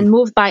and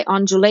moved by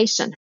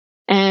undulation.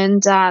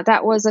 And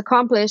that was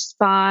accomplished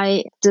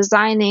by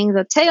designing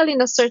the tail in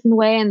a certain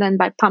way and then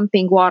by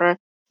pumping water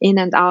in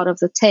and out of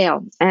the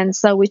tail. And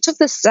so we took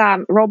this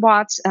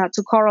robot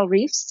to coral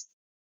reefs,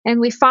 and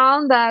we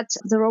found that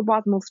the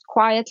robot moved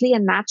quietly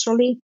and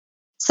naturally,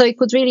 so it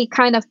could really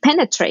kind of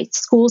penetrate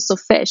schools of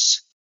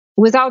fish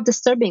without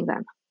disturbing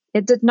them.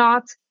 It did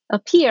not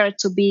appear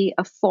to be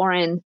a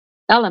foreign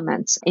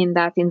element in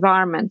that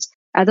environment,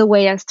 the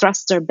way a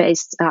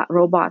thruster-based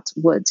robot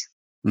would.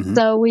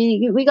 So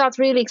we got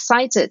really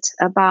excited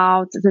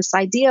about this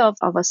idea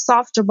of a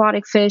soft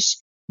robotic fish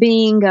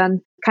being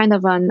kind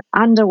of an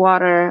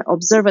underwater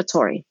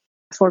observatory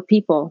for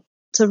people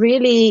to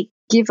really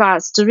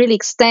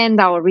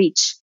extend our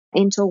reach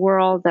into a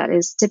world that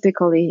is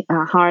typically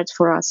hard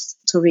for us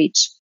to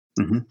reach.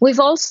 We've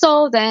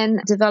also then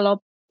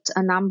developed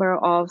a number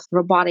of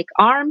robotic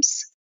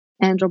arms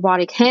and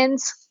robotic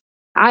hands.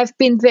 I've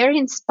been very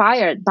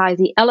inspired by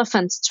the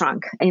elephant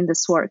trunk in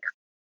this work.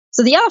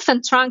 So the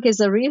elephant trunk is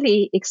a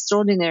really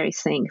extraordinary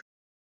thing.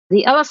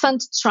 The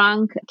elephant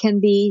trunk can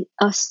be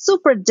a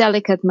super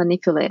delicate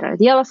manipulator.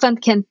 The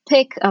elephant can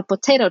pick a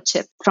potato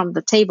chip from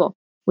the table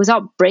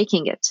without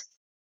breaking it.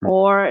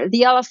 Or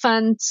the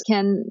elephant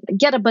can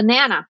get a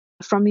banana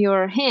from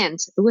your hand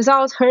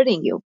without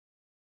hurting you.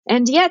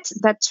 And yet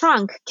that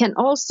trunk can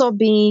also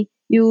be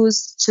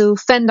used to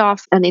fend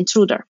off an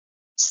intruder.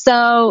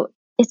 So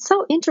it's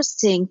so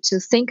interesting to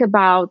think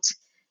about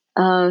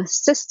a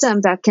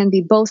system that can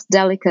be both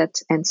delicate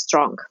and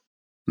strong.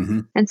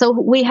 And so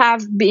we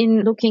have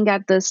been looking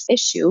at this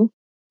issue,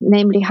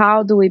 namely,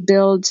 how do we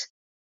build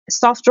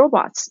soft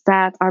robots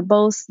that are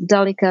both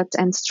delicate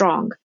and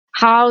strong?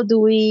 How do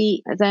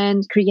we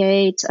then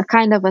create a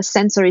kind of a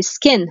sensory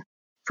skin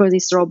for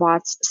these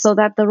robots so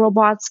that the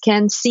robots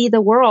can see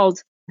the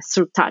world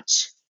through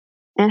touch?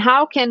 And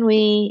how can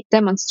we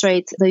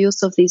demonstrate the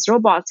use of these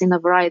robots in a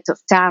variety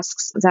of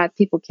tasks that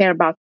people care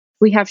about?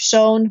 We have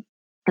shown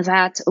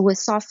that with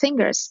soft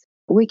fingers,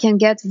 we can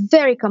get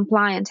very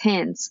compliant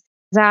hands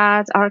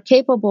that are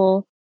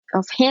capable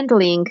of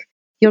handling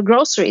your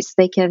groceries.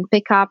 They can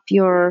pick up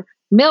your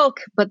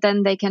milk, but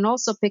then they can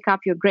also pick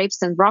up your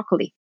grapes and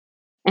broccoli.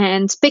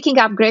 And picking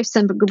up grapes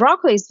and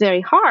broccoli is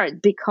very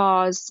hard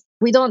because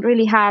we don't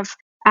really have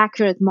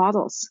accurate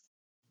models.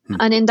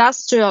 An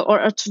industrial or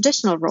a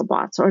traditional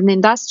robot or an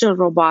industrial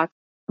robot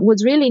would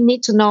really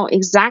need to know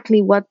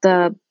exactly what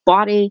the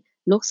body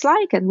looks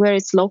like and where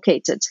it's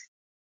located.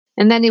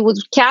 And then it would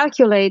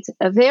calculate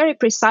very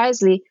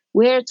precisely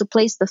where to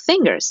place the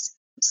fingers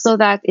so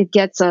that it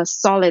gets a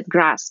solid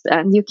grasp.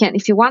 And you can,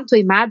 if you want to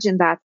imagine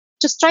that,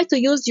 just try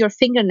to use your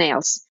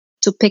fingernails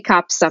to pick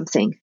up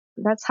something.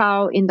 That's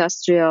how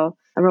industrial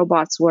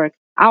robots work.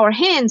 Our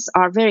hands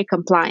are very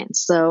compliant.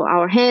 So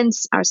our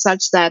hands are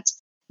such that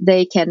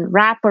They can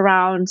wrap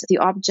around the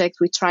object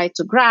we try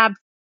to grab.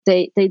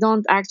 They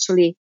don't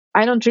actually,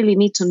 I don't really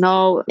need to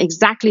know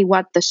exactly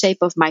what the shape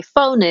of my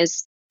phone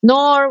is,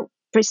 nor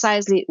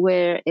precisely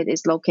where it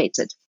is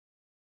located.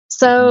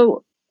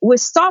 So with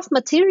soft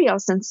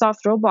materials and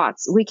soft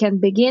robots, we can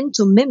begin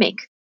to mimic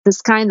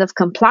this kind of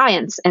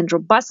compliance and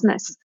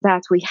robustness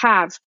that we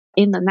have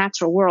in the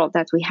natural world,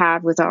 that we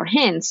have with our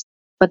hands,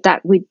 but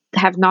that we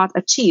have not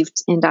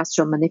achieved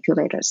industrial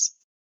manipulators.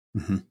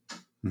 Mm-hmm.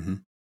 Mm-hmm.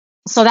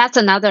 So that's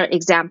another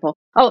example.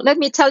 Oh, let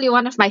me tell you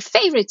one of my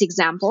favorite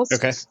examples.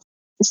 Okay.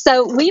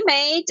 So we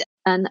made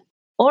an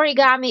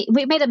origami,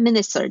 we made a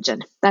mini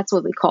surgeon. That's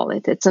what we call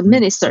it. It's a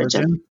mini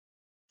surgeon.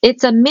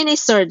 It's a mini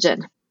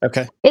surgeon.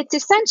 Okay. It's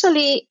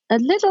essentially a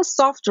little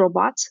soft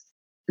robot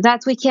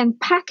that we can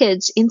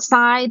package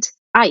inside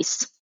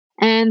ice.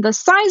 And the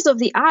size of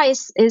the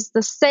ice is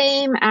the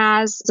same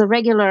as the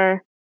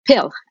regular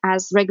pill,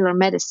 as regular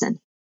medicine.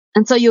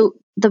 And so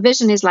the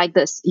vision is like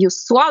this. You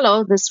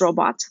swallow this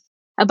robot.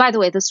 By the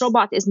way, this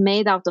robot is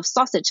made out of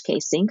sausage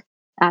casing,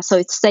 so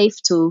it's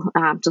safe to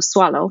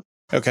swallow.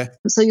 Okay.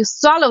 So you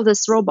swallow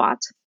this robot.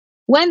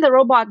 When the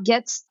robot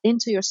gets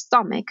into your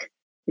stomach,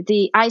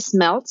 the ice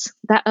melts.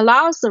 That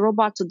allows the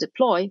robot to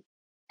deploy.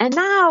 And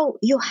now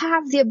you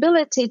have the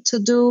ability to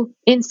do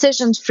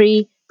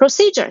incision-free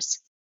procedures.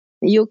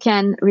 You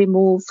can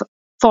remove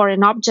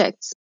foreign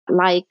objects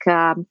like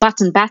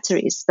button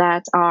batteries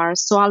that are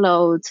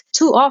swallowed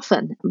too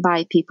often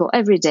by people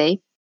every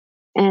day.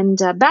 And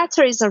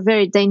batteries are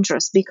very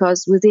dangerous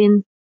because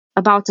within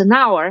about an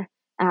hour,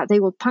 they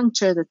will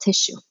puncture the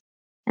tissue.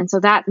 And so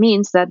that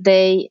means that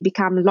they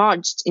become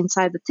lodged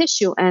inside the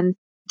tissue and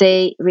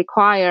they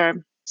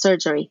require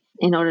surgery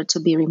in order to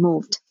be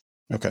removed.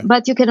 Okay.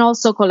 But you can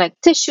also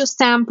collect tissue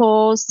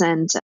samples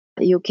and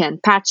you can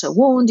patch a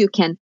wound. You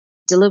can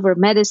deliver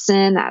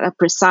medicine at a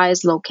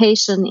precise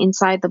location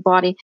inside the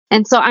body.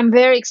 And so I'm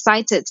very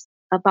excited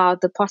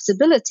about the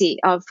possibility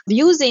of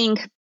using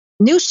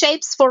new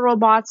shapes for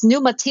robots,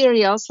 new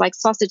materials like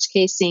sausage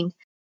casing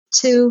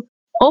to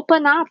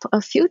open up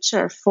a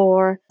future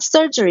for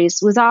surgeries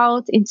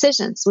without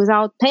incisions,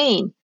 without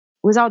pain,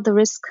 without the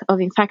risk of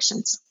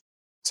infections.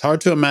 It's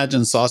hard to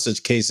imagine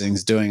sausage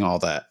casings doing all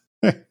that.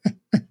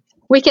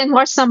 We can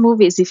watch some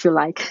movies if you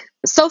like.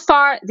 So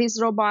far, these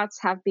robots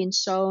have been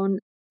shown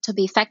to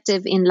be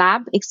effective in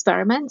lab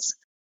experiments.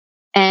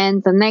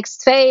 And the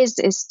next phase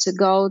is to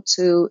go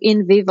to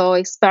in vivo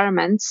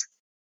experiments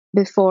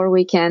before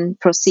we can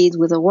proceed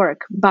with the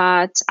work.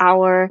 But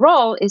our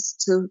role is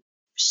to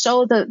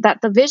show that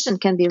the vision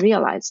can be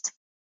realized.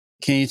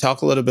 Can you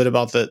talk a little bit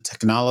about the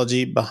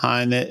technology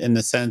behind it in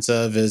the sense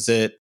of,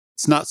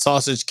 it's not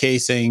sausage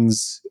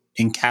casings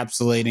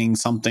encapsulating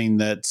something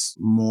that's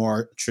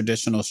more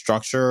traditional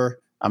structure?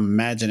 I'm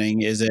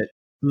imagining, is it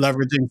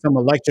leveraging some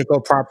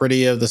electrical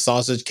property of the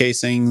sausage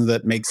casing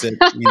that makes it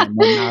more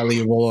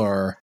malleable?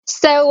 Or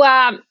So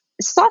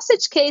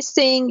sausage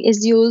casing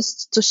is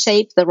used to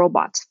shape the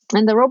robot.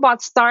 And the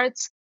robot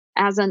starts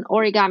as an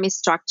origami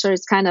structure.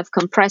 It's kind of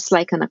compressed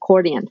like an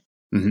accordion.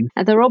 Mm-hmm.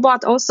 And the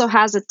robot also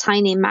has a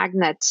tiny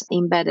magnet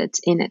embedded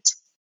in it.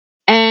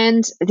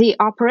 And the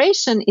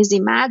operation is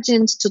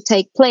imagined to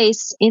take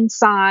place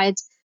inside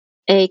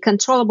a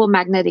controllable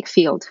magnetic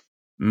field.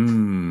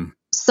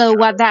 So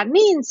what that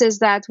means is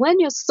that when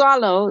you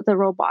swallow the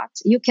robot,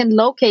 you can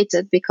locate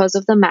it because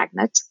of the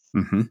magnet.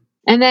 Mm-hmm.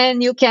 And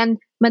then you can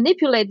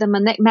manipulate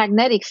the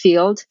magnetic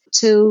field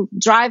to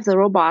drive the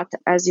robot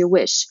as you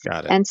wish.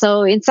 Got it. And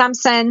so in some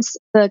sense,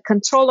 the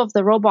control of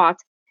the robot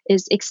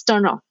is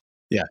external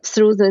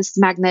through this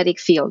magnetic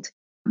field.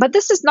 But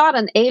this is not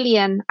an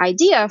alien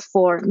idea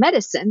for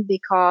medicine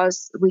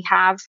because we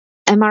have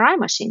MRI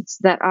machines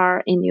that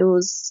are in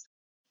use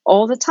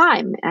all the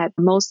time at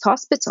most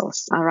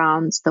hospitals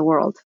around the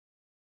world.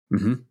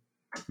 Mm-hmm.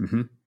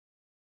 Mm-hmm.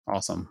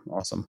 Awesome.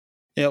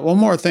 Yeah, one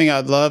more thing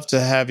I'd love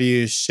to have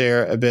you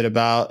share a bit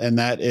about, and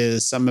that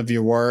is some of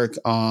your work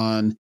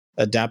on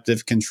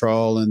adaptive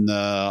control in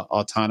the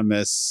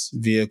autonomous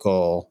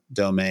vehicle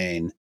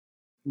domain.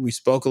 We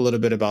spoke a little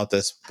bit about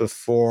this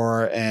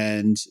before,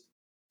 and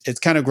it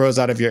kind of grows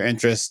out of your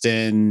interest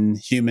in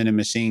human and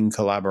machine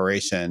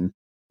collaboration.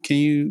 Can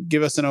you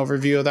give us an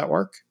overview of that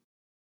work?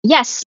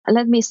 Yes,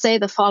 let me say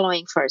the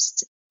following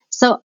first.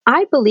 So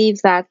I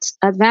believe that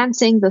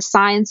advancing the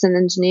science and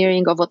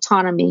engineering of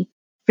autonomy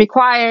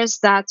requires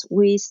that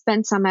we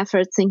spend some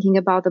effort thinking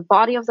about the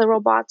body of the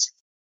robot.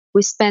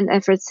 We spend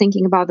effort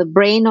thinking about the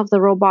brain of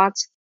the robot,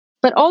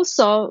 but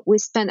also we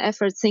spend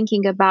effort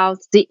thinking about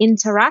the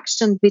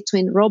interaction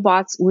between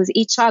robots with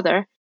each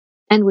other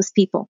and with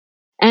people.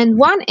 And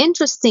one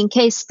interesting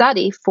case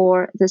study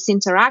for this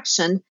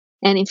interaction,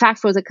 and in fact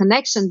for the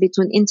connection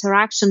between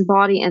interaction,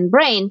 body, and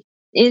brain,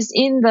 is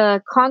in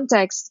the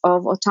context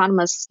of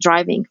autonomous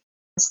driving.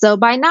 So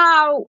by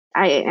now,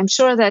 I am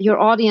sure that your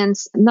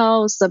audience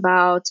knows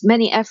about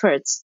many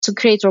efforts to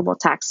create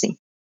robotaxi.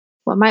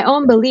 Well, my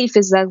own belief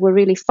is that we're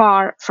really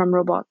far from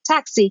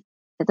robotaxi.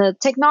 The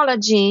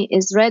technology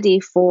is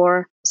ready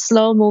for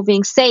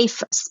slow-moving,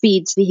 safe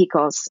speed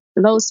vehicles,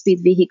 low-speed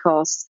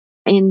vehicles,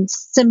 in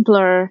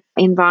simpler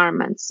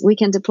environments. We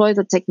can deploy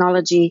the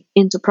technology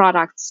into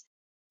products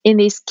in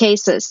these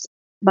cases,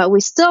 but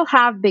we still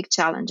have big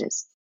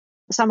challenges.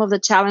 Some of the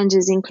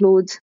challenges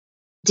include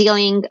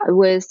dealing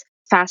with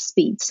fast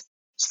speeds.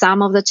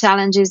 Some of the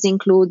challenges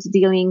include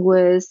dealing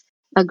with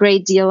a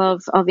great deal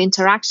of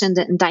interaction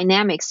and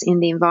dynamics in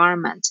the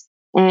environment.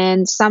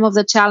 And some of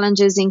the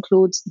challenges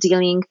include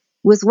dealing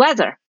with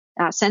weather.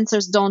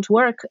 Sensors don't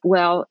work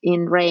well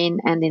in rain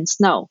and in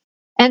snow.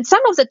 And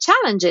some of the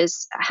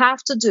challenges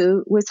have to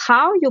do with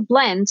how you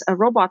blend a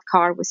robot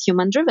car with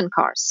human-driven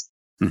cars.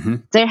 Mm-hmm.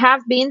 There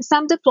have been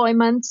some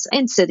deployments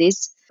in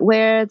cities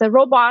where the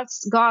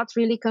robots got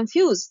really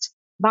confused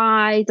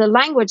by the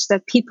language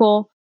that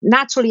people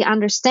naturally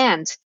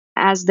understand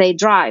as they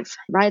drive,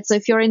 right? So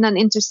if you're in an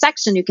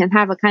intersection, you can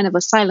have a kind of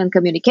a silent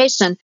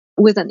communication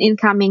with an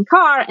incoming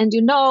car, and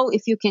you know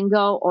if you can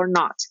go or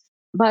not.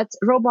 But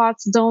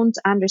robots don't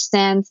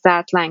understand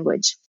that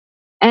language.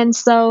 And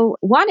so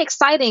one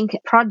exciting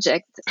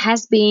project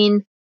has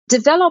been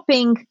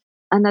developing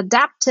an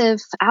adaptive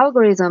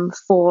algorithm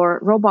for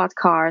robot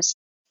cars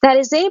that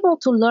is able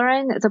to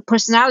learn the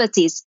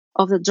personalities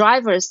of the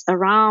drivers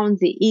around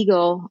the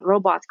ego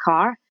robot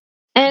car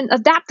and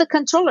adapt the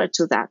controller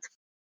to that.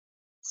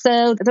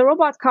 So the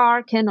robot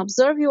car can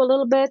observe you a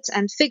little bit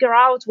and figure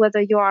out whether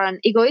you are an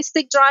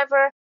egoistic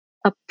driver,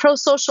 a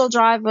pro-social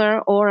driver,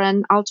 or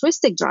an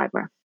altruistic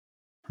driver.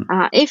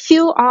 If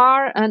you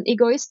are an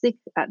egoistic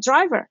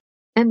driver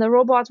and the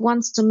robot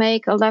wants to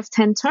make a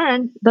left-hand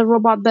turn, the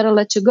robot better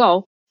let you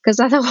go, because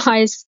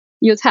otherwise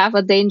you'd have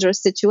a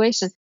dangerous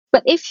situation.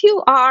 But if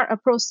you are a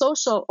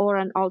pro-social or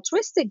an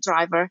altruistic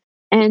driver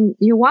and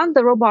you want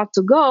the robot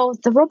to go,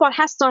 the robot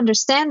has to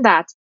understand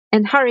that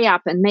and hurry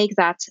up and make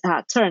that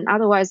turn.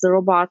 Otherwise, the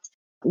robot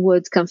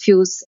would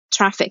confuse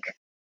traffic.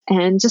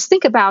 And just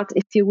think about,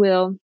 if you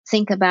will,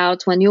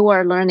 when you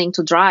were learning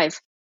to drive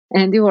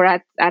and you were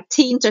at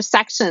T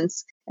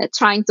intersections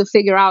trying to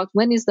figure out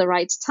when is the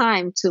right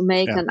time to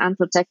make an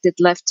unprotected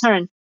left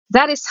turn.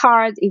 That is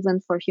hard even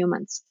for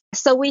humans.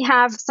 So we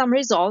have some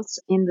results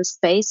in the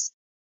space.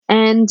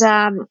 And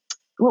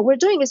what we're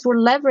doing is we're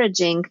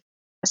leveraging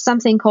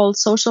something called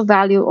social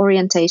value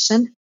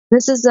orientation.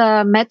 This is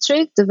a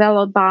metric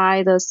developed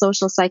by the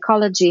social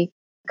psychology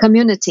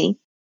community.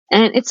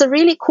 And it's a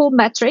really cool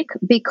metric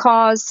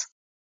because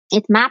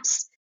it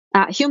maps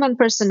human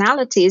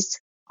personalities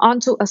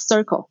onto a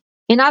circle.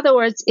 In other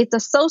words, it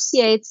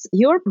associates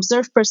your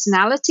observed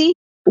personality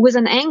with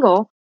an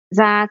angle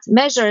that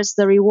measures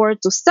the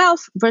reward to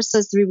self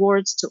versus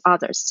rewards to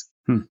others.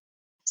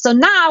 So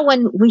now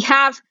when we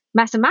have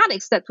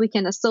mathematics that we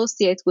can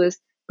associate with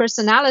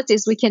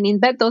personalities, we can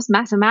embed those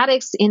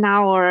mathematics in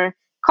our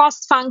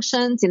cost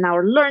functions, in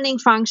our learning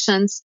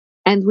functions,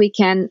 and we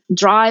can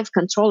drive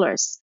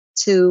controllers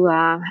to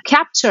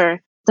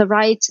capture the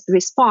right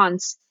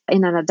response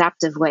in an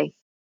adaptive way.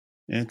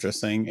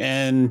 Interesting.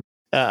 And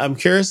I'm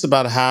curious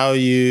about how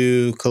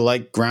you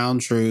collect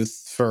ground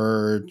truth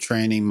for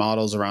training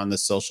models around the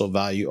social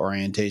value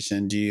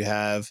orientation. Do you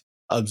have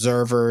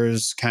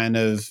observers kind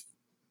of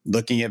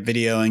looking at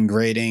video and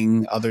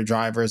grading other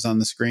drivers on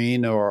the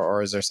screen,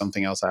 or is there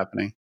something else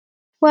happening?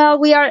 Well,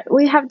 we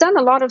have done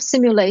a lot of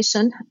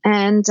simulation,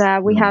 and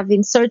we have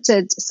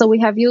inserted, so we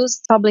have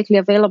used publicly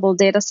available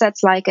data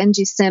sets like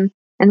ngSim,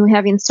 and we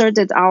have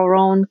inserted our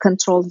own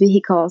controlled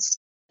vehicles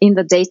in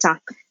the data,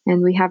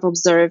 and we have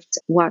observed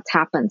what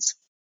happens.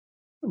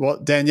 Well,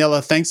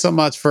 Daniela, thanks so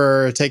much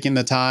for taking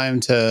the time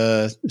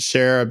to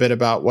share a bit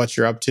about what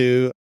you're up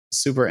to.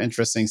 Super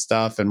interesting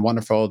stuff and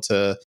wonderful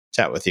to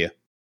chat with you.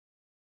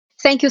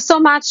 Thank you so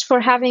much for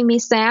having me,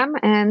 Sam,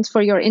 and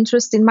for your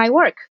interest in my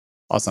work.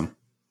 Awesome.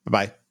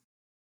 Bye-bye.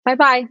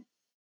 Bye-bye.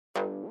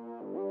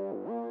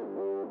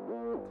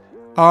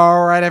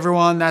 All right,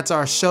 everyone, that's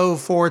our show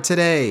for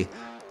today.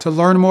 To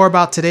learn more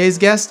about today's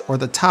guest or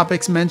the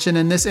topics mentioned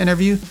in this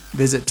interview,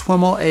 visit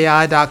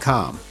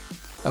twimlai.com.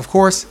 Of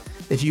course,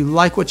 if you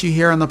like what you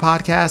hear on the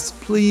podcast,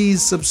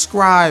 please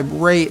subscribe,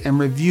 rate, and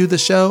review the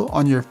show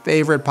on your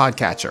favorite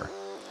podcatcher.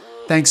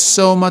 Thanks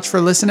so much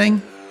for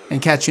listening,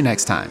 and catch you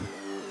next time.